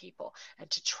of the people and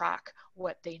to track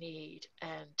what they need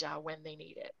and when they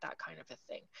need it, that kind of a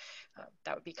thing.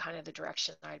 That would be kind of the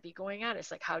direction I'd be going at.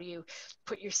 Is like, how do you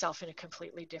put yourself in a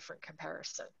completely different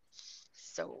comparison?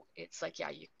 So it's like, yeah,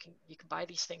 you can buy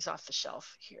these things off the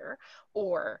shelf here,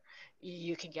 or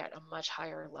you can get a much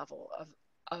higher level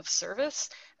of service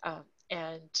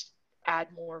and add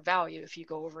more value if you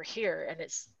go over here, and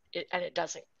it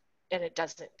doesn't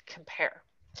compare.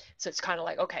 So it's kind of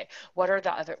like, okay, what are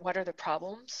the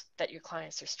problems that your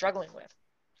clients are struggling with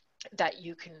that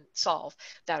you can solve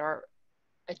that are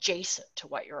adjacent to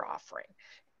what you're offering?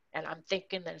 And I'm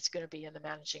thinking that it's going to be in the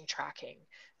managing, tracking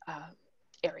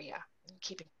area,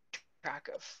 keeping track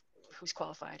of who's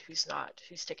qualified, who's not,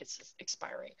 whose tickets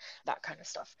expiring, that kind of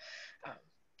stuff.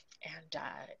 And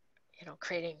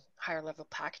creating higher level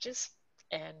packages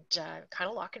and kind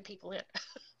of locking people in.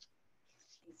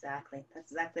 Exactly.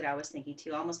 That's exactly what I was thinking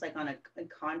too. Almost like on a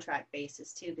contract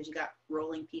basis too, because you got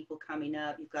rolling people coming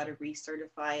up. You've got to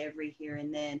recertify every here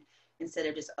and then, instead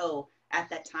of just, oh, at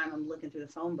that time I'm looking through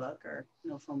the phone book, or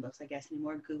no phone books, I guess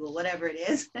anymore, Google, whatever it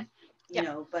is,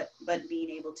 but being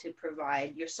able to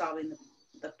provide, you're solving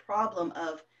the problem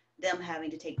of them having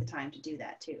to take the time to do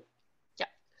that too. Yeah.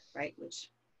 Right.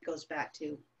 Which goes back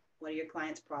to, what are your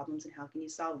clients' problems and how can you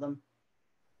solve them?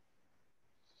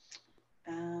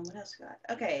 What else we got?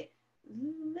 Okay,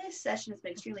 this session has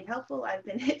been extremely helpful. I've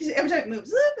been, every time it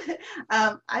moves,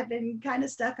 I've been kind of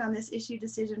stuck on this issue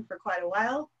decision for quite a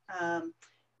while.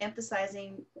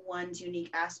 Emphasizing one's unique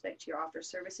aspect to your offer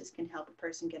services can help a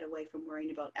person get away from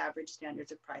worrying about average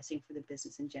standards of pricing for the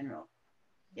business in general.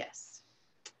 Yes.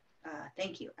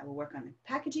 Thank you. I will work on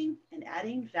packaging and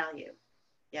adding value.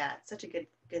 Yeah, it's such a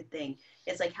good thing.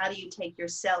 It's like, how do you take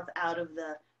yourself out of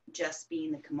the just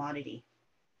being the commodity,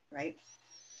 right?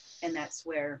 And that's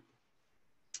where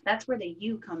the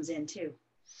you comes in too.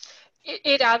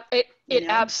 It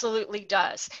absolutely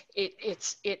does.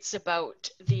 It's about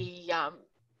the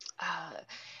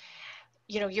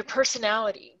your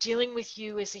personality, dealing with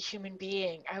you as a human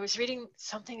being. I was reading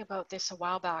something about this a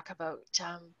while back about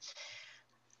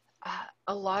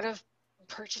a lot of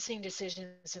purchasing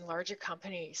decisions in larger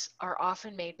companies are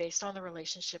often made based on the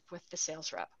relationship with the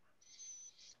sales rep.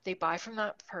 They buy from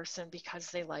that person because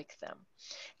they like them.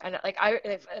 And like,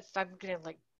 if I'm going to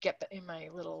like get in my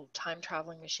little time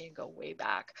traveling machine, go way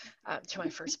back to my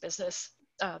first business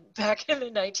back in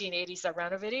the 1980s, I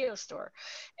ran a video store,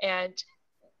 and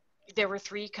there were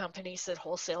 3 companies that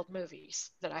wholesaled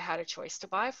movies that I had a choice to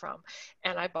buy from.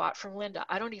 And I bought from Linda.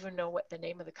 I don't even know what the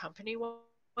name of the company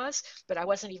was, but I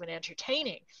wasn't even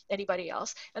entertaining anybody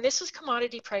else. And this was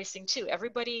commodity pricing too.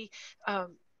 Everybody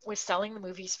was selling the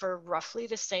movies for roughly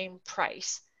the same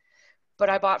price, but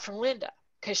I bought from Linda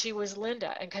because she was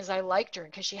Linda and because I liked her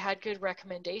and because she had good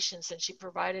recommendations and she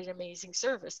provided amazing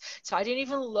service. So I didn't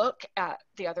even look at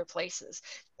the other places.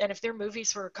 And if their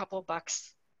movies were a couple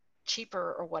bucks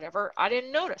cheaper or whatever, I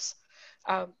didn't notice.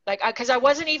 Because I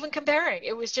wasn't even comparing.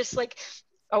 It was just like,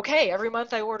 okay, every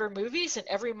month I order movies, and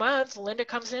every month Linda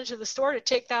comes into the store to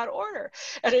take that order.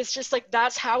 And it's just like,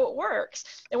 that's how it works.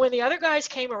 And when the other guys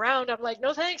came around, I'm like,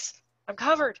 no thanks, I'm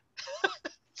covered.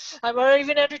 I'm not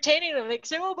even entertaining them. They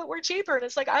say, oh, but we're cheaper. And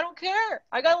it's like, I don't care.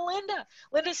 I got Linda.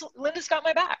 Linda's got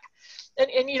my back. And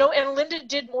Linda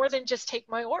did more than just take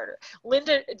my order.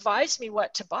 Linda advised me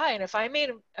what to buy. And if I made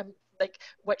like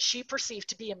what she perceived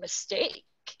to be a mistake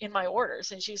in my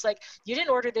orders, and she's like, you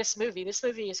didn't order this movie is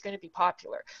going to be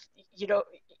popular, you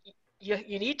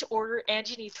need to order, and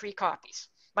you need 3 copies.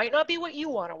 Might not be what you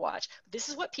want to watch, but this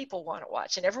is what people want to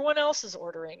watch, and everyone else is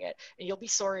ordering it, and you'll be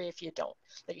sorry if you don't.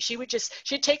 Like,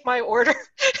 she'd take my order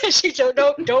and she'd go,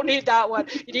 no, don't need that one,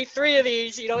 you need 3 of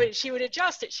these, and she would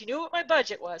adjust it. She knew what my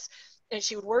budget was, and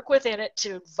she would work within it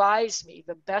to advise me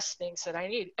the best things that I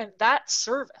need. And that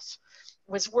service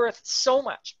was worth so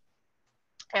much.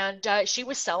 And she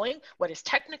was selling what is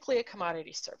technically a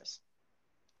commodity service.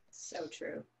 So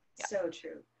true. Yeah. So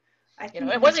true.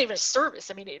 It wasn't even a service.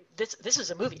 I mean, this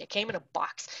was a movie. It came in a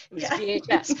box. It was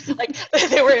VHS. Like,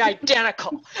 they were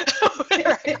identical.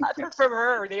 Whether I got them from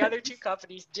her or the other 2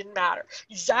 companies, didn't matter.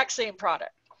 Exact same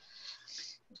product.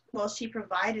 Well, she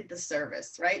provided the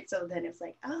service, right? So then it's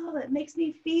like, oh, it makes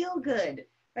me feel good,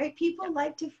 right? Yeah. People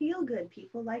like to feel good.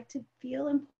 People like to feel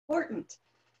important,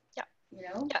 Yeah. you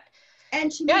know? Yeah.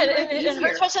 And she Yeah, made life and hers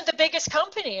easier. wasn't the biggest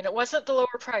company, and it wasn't the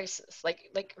lower prices. Like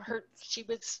her, she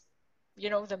was,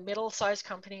 the middle-sized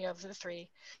company of the three.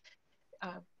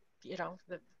 Uh, you know,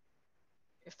 the,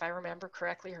 if I remember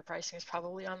correctly, her pricing is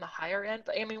probably on the higher end.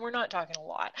 But I mean, we're not talking a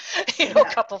lot, a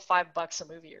Yeah. couple $5 a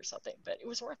movie or something. But it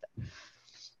was worth it.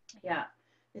 Yeah.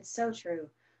 It's so true.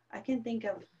 I can think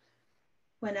of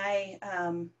when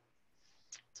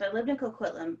so I lived in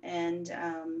Coquitlam, and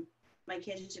my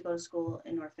kids used to go to school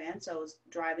in North Van, so I was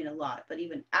driving a lot. But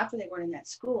even after they weren't in that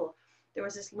school, there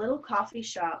was this little coffee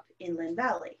shop in Lynn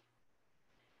Valley,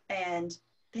 and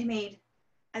they made,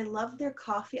 I loved their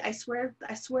coffee. I swear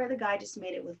the guy just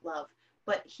made it with love.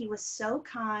 But he was so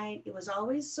kind. It was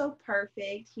always so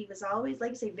perfect. He was always,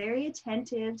 like I say, very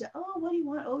attentive to, oh, what do you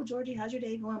want? Oh, Georgie, how's your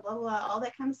day going? Blah, blah, blah, all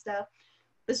that kind of stuff.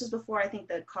 This was before I think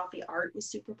the coffee art was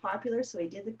super popular. So he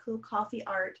did the cool coffee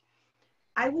art.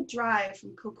 I would drive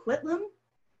from Coquitlam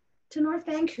to North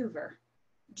Vancouver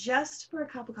just for a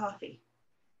cup of coffee,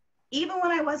 even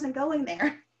when I wasn't going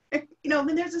there. I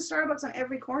mean, there's a Starbucks on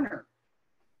every corner,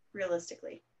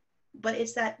 realistically. But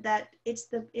it's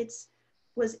it's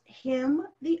was him,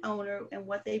 the owner, and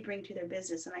what they bring to their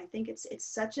business. And I think it's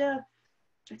such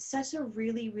a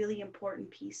really, really important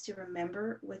piece to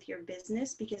remember with your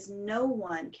business, because no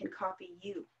one can copy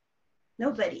you.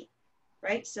 Nobody,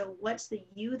 right? So what's the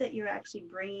you that you're actually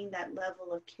bringing, that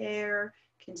level of care,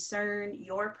 concern,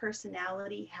 your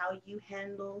personality, how you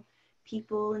handle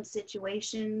people and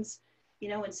situations,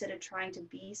 instead of trying to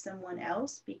be someone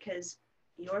else, because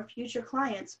your future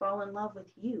clients fall in love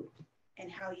with you and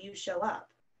how you show up.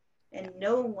 And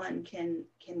no one can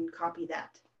copy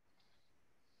that.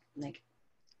 Like,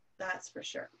 that's for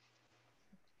sure.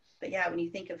 But yeah, when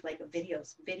you think of like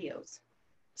videos,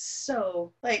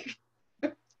 so like,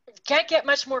 Can't get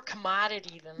much more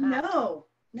commodity than that. no,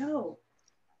 no.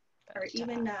 But, Or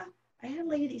even I had a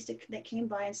lady that came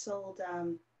by and sold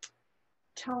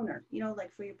toner,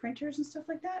 like for your printers and stuff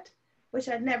like that, which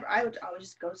I would always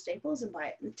just go to Staples and buy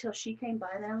it, until she came by,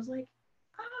 and then I was like,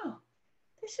 oh,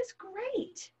 this is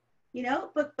great.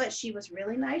 But she was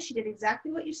really nice. She did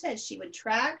exactly what you said. She would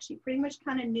track. She pretty much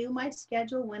kind of knew my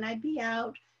schedule, when I'd be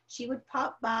out. She would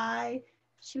pop by.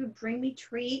 She would bring me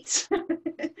treats.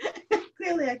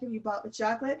 Clearly, I can be bought with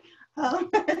chocolate.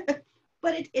 But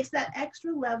it's that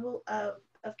extra level of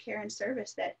care and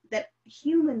service that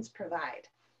humans provide,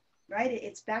 right?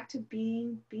 It's back to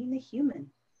being the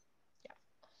human.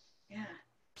 Yeah.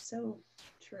 So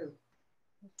true.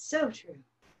 So true.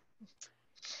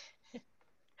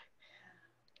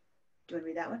 Do you want to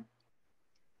read that one?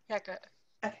 Yeah, good.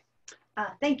 Okay.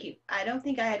 Thank you. I don't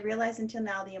think I had realized until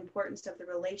now the importance of the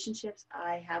relationships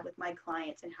I have with my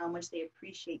clients and how much they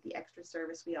appreciate the extra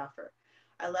service we offer.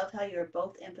 I love how you're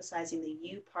both emphasizing the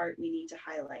you part we need to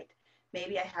highlight.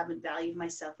 Maybe I haven't valued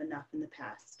myself enough in the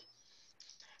past.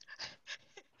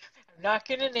 I'm not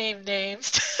going to name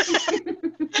names.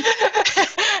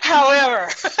 However,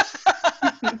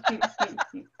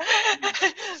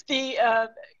 the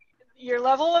your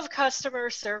level of customer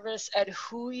service and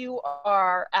who you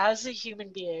are as a human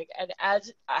being and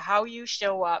as how you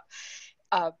show up,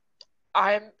 uh,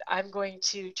 I'm going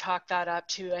to chalk that up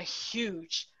to a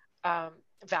huge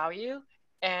value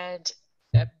and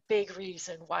a big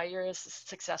reason why you're as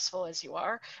successful as you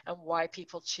are and why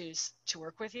people choose to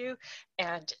work with you.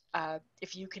 And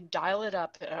if you can dial it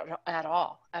up at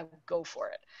all, I would go for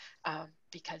it,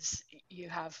 because you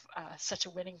have such a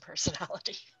winning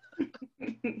personality.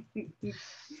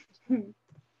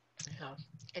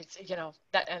 It's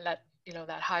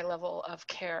that high level of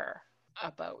care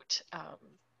about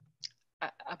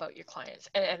your clients,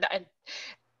 and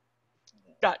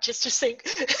not just to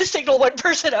signal one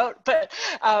person out, but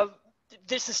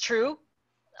this is true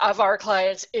of our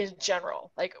clients in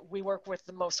general. Like, we work with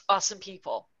the most awesome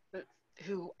people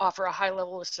who offer a high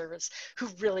level of service, who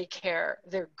really care.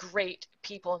 They're great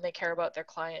people and they care about their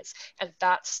clients, and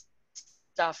that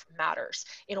stuff matters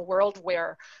in a world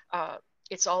where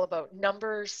it's all about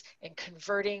numbers and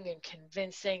converting and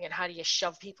convincing, and how do you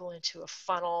shove people into a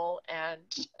funnel,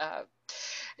 and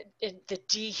in the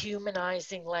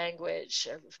dehumanizing language.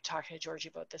 I was talking to Georgie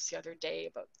about this the other day,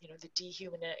 about the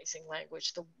dehumanizing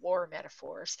language, the war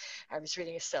metaphors. I was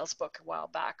reading a sales book a while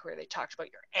back where they talked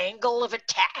about your angle of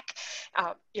attack,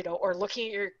 or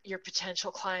looking at your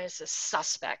potential clients as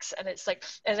suspects. And it's like,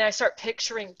 and then I start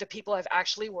picturing the people I've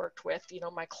actually worked with,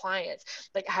 my clients,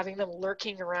 like having them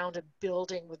lurking around a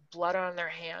building with blood on their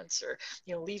hands, or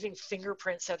leaving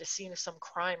fingerprints at a scene of some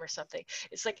crime or something.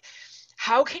 It's like,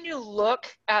 how can you look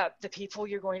at the people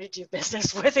you're going to do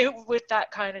business with that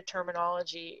kind of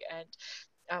terminology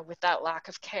and with that lack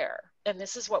of care? And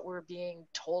this is what we're being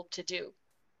told to do,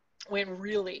 when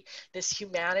really this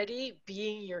humanity,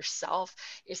 being yourself,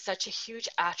 is such a huge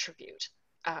attribute.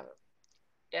 Uh,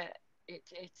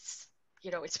 it's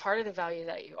it's part of the value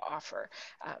that you offer,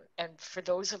 and for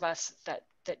those of us that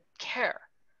care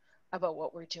about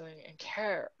what we're doing and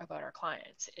care about our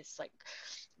clients, it's like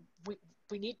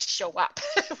we need to show up.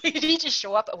 We need to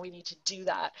show up, and we need to do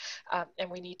that, and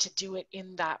we need to do it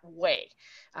in that way,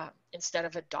 instead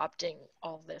of adopting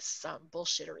all this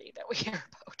bullshittery that we hear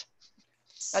about.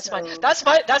 That's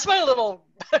my little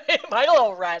my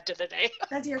little rant of the day.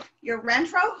 That's your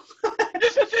rantro?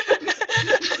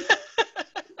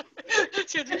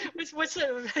 What's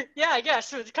the, yeah, I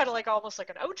guess it's kind of like almost like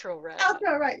an outro rant.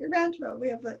 Outro, right? Your rantro. We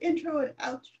have the intro and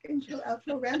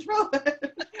outro, rantro.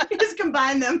 You just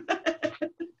combine them.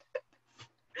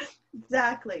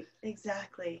 Exactly.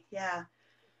 Yeah.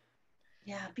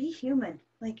 Be human.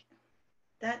 Like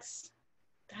that's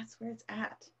where it's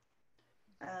at.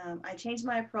 I changed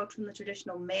my approach from the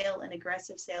traditional male and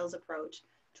aggressive sales approach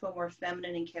to a more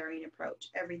feminine and caring approach.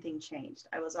 Everything changed.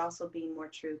 I was also being more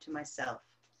true to myself.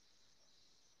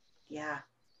 Yeah.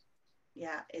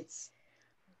 It's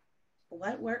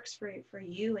what works for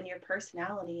you and your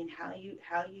personality and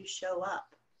how you show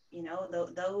up.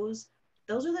 Those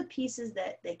are the pieces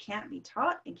that can't be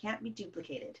taught and can't be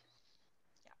duplicated.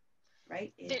 Yeah.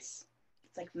 Right? It's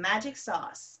like magic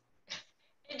sauce.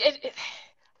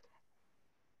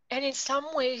 And in some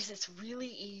ways, it's really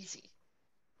easy.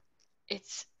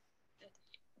 It's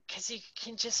because you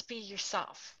can just be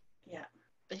yourself. Yeah.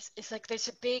 It's like there's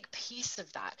a big piece of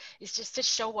that. It's just to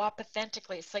show up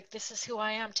authentically. It's like, this is who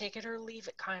I am, take it or leave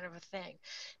it kind of a thing.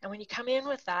 And when you come in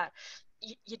with that,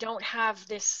 you don't have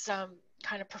this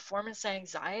kind of performance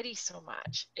anxiety so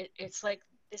much. It's like,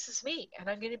 this is me, and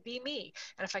I'm going to be me.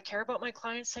 And if I care about my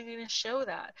clients, I'm going to show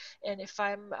that. And if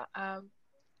I'm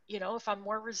if I'm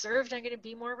more reserved, I'm going to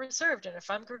be more reserved. And if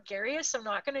I'm gregarious, I'm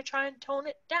not going to try and tone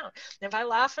it down. And if I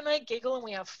laugh and I giggle and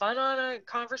we have fun on a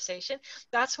conversation,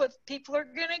 that's what people are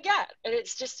going to get. And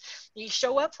it's just, you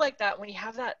show up like that when you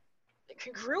have that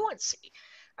congruency.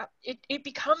 It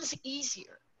becomes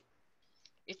easier.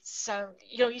 It's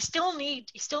you still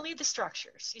need the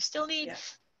structures. You still need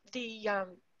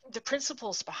the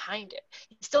principles behind it.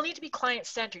 You still need to be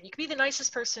client-centered. You can be the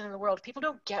nicest person in the world. People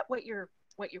don't get what you're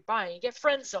buying. You get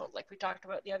friend zoned, like we talked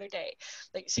about the other day.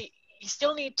 Like, see, you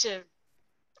still need to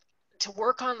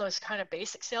work on those kind of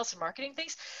basic sales and marketing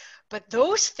things, but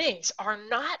those things are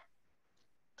not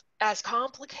as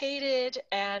complicated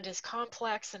and as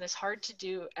complex and as hard to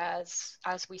do as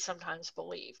we sometimes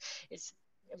believe. It's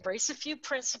embrace a few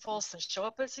principles and show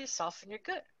up as yourself, and you're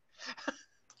good.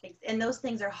 And those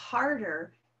things are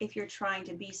harder if you're trying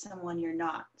to be someone you're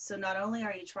not. So not only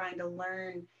are you trying to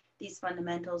learn these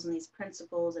fundamentals and these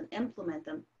principles and implement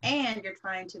them, and you're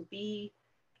trying to be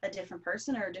a different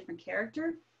person or a different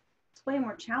character, it's way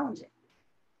more challenging.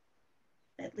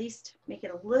 At least make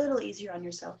it a little easier on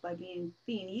yourself by being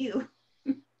you.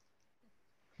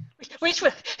 Which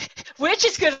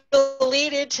is going to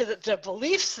lead into the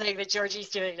beliefs thing that Georgie's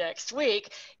doing next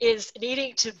week, is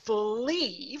needing to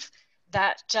believe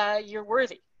that you're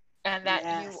worthy, and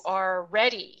that you are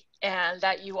ready, and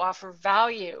that you offer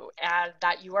value, and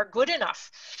that you are good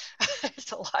enough.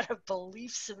 There's a lot of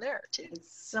beliefs in there too.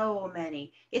 It's so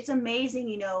many. It's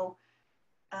amazing,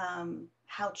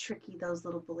 how tricky those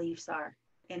little beliefs are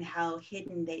and how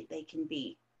hidden they can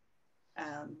be.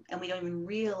 And we don't even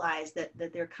realize that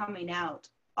they're coming out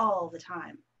all the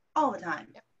time.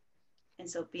 Yep. And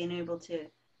so being able to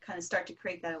kind of start to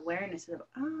create that awareness of,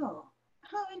 oh,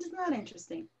 isn't that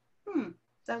interesting?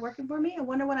 Is that working for me? I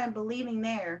wonder what I'm believing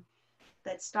there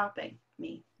that's stopping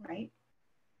me, right?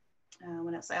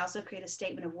 What else? I also create a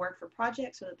statement of work for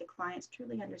projects so that the clients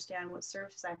truly understand what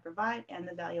services I provide and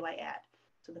the value I add.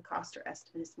 So the cost or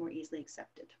estimate is more easily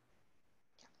accepted.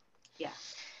 Yeah.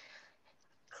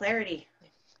 Clarity.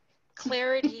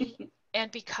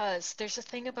 And because there's a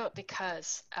thing about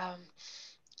because.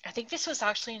 I think this was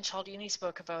actually in Cialdini's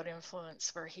book about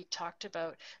influence, where he talked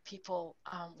about people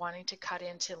wanting to cut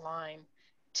into line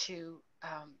to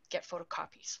get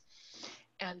photocopies.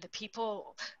 And the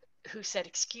people who said,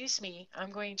 excuse me,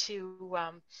 I'm going to,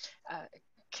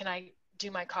 can I do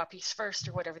my copies first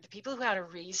or whatever, the people who had a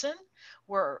reason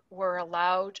were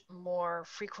allowed more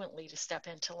frequently to step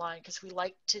into line, because we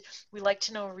like to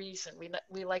know a reason.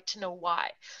 We like to know why.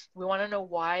 We want to know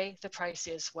why the price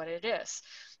is what it is.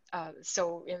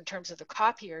 So in terms of the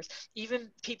copiers, even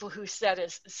people who said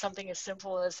something as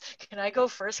simple as, can I go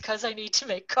first because I need to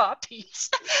make copies?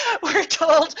 We're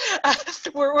told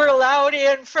we're allowed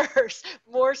in first,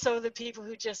 more so than people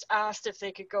who just asked if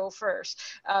they could go first.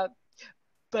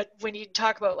 But when you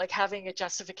talk about like having a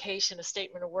justification, a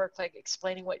statement of work, like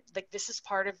explaining what, like this is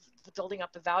part of the building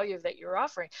up the value that you're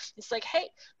offering. It's like, hey,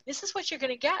 this is what you're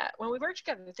going to get when we work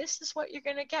together. This is what you're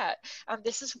going to get.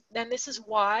 This is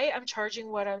why I'm charging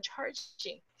what I'm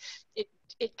charging.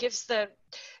 It gives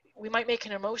we might make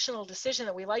an emotional decision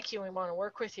that we like you and we want to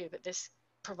work with you, but this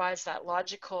provides that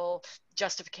logical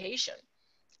justification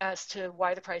as to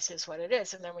why the price is what it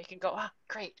is. And then we can go,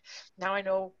 great. Now I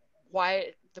know why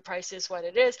the price is what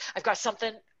it is. I've got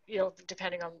something,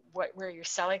 depending on where you're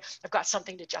selling, I've got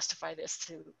something to justify this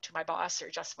to my boss or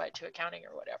justify it to accounting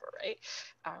or whatever, right?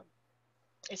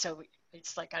 And so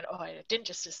it's like, I didn't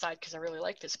just decide because I really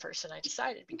like this person. I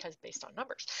decided because based on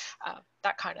numbers,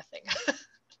 that kind of thing.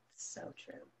 So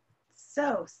true.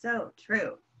 So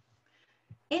true.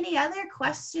 Any other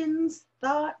questions,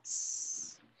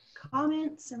 thoughts,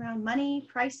 comments around money,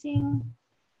 pricing,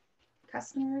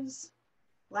 customers,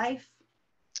 life?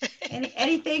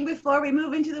 Anything before we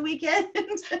move into the weekend?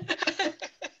 Happy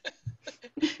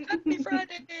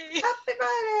Friday. Happy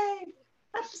Friday.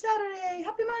 Happy Saturday.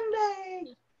 Happy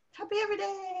Monday. Happy every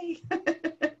day.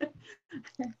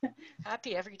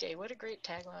 Happy every day. What a great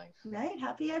tagline. Right?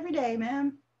 Happy every day,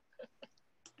 man.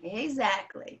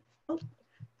 Exactly. Oh,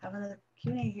 have another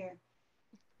Q&A here.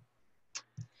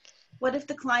 What if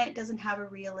the client doesn't have a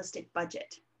realistic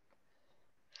budget?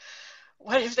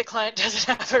 What if the client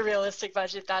doesn't have a realistic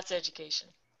budget? That's education.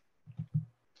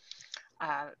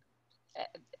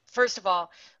 First of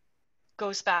all,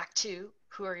 goes back to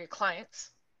who are your clients,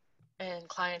 and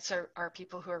clients are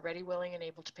people who are ready, willing, and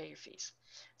able to pay your fees.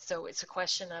 So it's a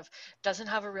question of doesn't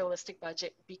have a realistic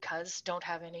budget because don't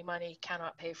have any money,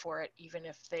 cannot pay for it, even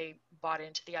if they bought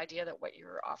into the idea that what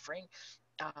you're offering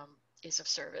is of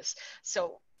service.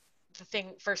 So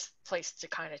the first place to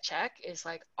kind of check is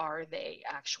like, are they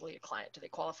actually a client? Do they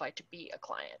qualify to be a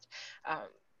client?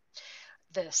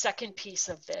 The second piece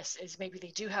of this is maybe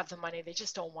they do have the money, they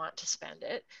just don't want to spend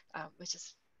it, which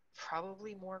is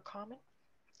probably more common.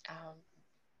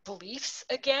 Beliefs,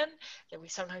 again, that we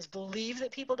sometimes believe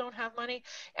that people don't have money,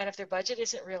 and if their budget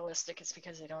isn't realistic, it's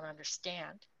because they don't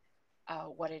understand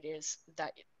what it is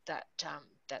that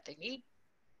they need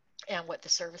and what the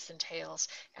service entails,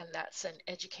 and that's an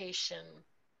education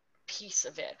piece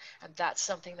of it, and that's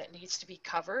something that needs to be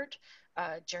covered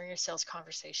during your sales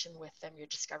conversation with them, your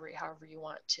discovery, however you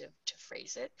want to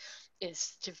phrase it,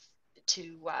 is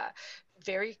to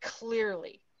very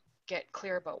clearly get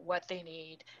clear about what they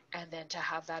need, and then to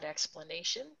have that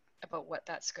explanation about what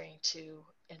that's going to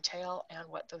entail and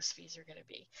what those fees are going to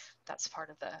be. That's part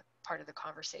of the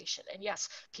conversation. And yes,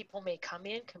 people may come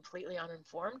in completely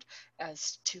uninformed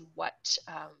as to what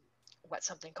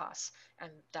something costs,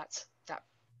 and that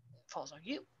falls on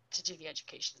you to do the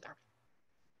education there.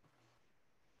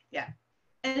 Yeah.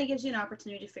 And it gives you an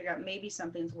opportunity to figure out maybe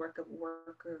something's work-outable.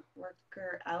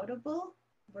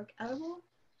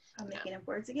 I'm making up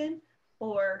words again,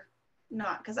 or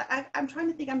not. Because I'm trying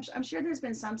to think, I'm sure there's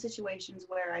been some situations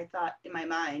where I thought in my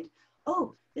mind,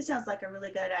 oh, this sounds like a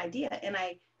really good idea. And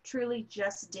I truly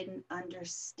just didn't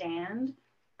understand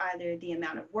either the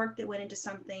amount of work that went into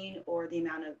something or the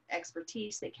amount of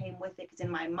expertise that came with it. Because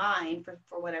in my mind, for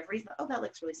whatever reason, oh, that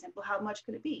looks really simple. How much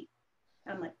could it be?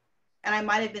 And I'm like, and I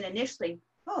might have been initially,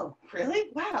 oh,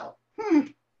 really? Wow.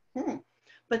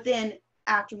 But then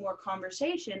after more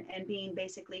conversation and being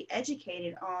basically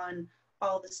educated on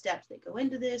all the steps that go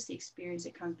into this, the experience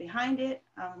that comes behind it,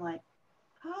 I'm like,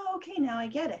 oh, okay, now I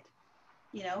get it,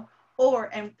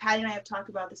 and Patty and I have talked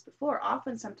about this before.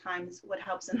 Often sometimes what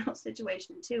helps in those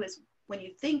situations too is when you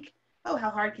think, oh,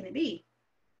 how hard can it be?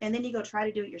 And then you go try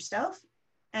to do it yourself.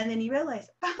 And then you realize,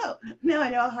 oh, now I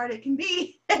know how hard it can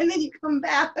be. And then you come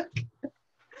back.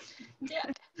 Yeah.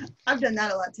 I've done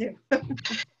that a lot too.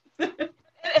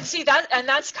 And see that, and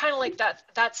that's kind of like that.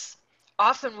 That's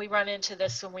often we run into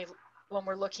this when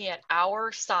we're looking at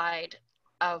our side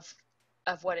of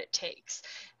what it takes,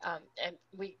 and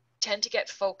we tend to get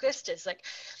focused as like,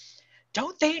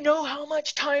 don't they know how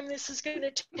much time this is going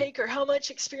to take, or how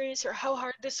much experience, or how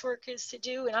hard this work is to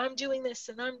do, and I'm doing this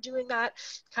and I'm doing that.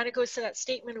 Kind of goes to that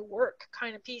statement of work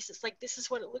kind of piece. It's like, this is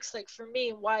what it looks like for me,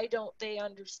 and why don't they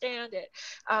understand it?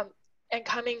 And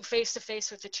coming face to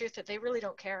face with the truth that they really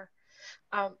don't care.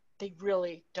 They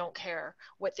really don't care.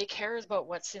 What they care is about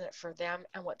what's in it for them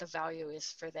and what the value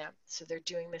is for them. So they're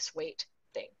doing this weight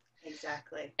thing.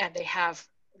 Exactly. And they have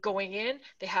going in,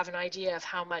 they have an idea of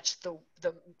how much the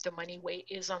money weight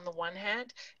is on the one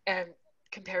hand, and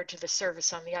compared to the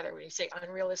service on the other. When you say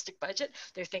unrealistic budget,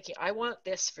 they're thinking, I want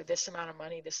this for this amount of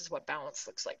money. This is what balance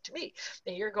looks like to me.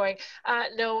 And you're going,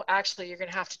 no, actually, you're going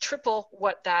to have to triple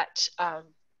what that,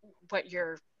 what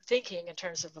you're thinking in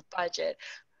terms of a budget.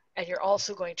 And you're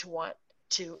also going to want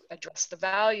to address the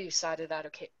value side of that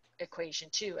equation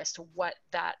too, as to what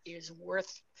that is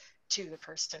worth to the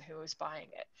person who is buying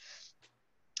it.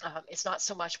 It's not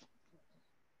so much,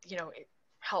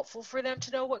 helpful for them to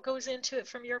know what goes into it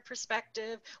from your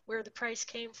perspective, where the price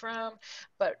came from,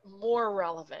 but more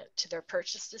relevant to their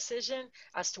purchase decision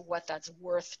as to what that's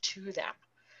worth to them,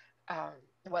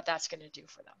 what that's going to do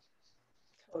for them.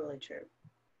 Totally true.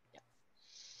 Yeah.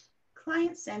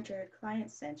 Client-centered,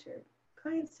 client-centered,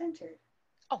 client-centered.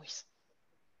 Always.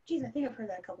 Geez, I think I've heard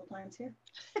that a couple times here.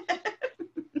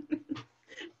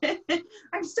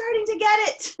 I'm starting to get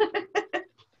it.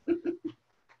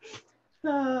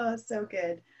 Oh, so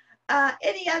good.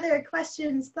 Any other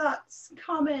questions, thoughts,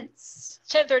 comments?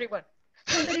 10:31.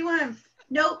 10:31.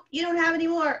 Nope, you don't have any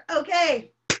more.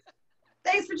 Okay.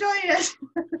 Thanks for joining us.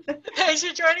 Thanks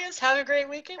for joining us. Have a great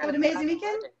weekend. Have an amazing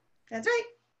weekend. That's right.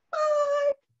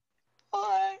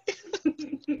 Bye.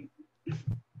 Bye.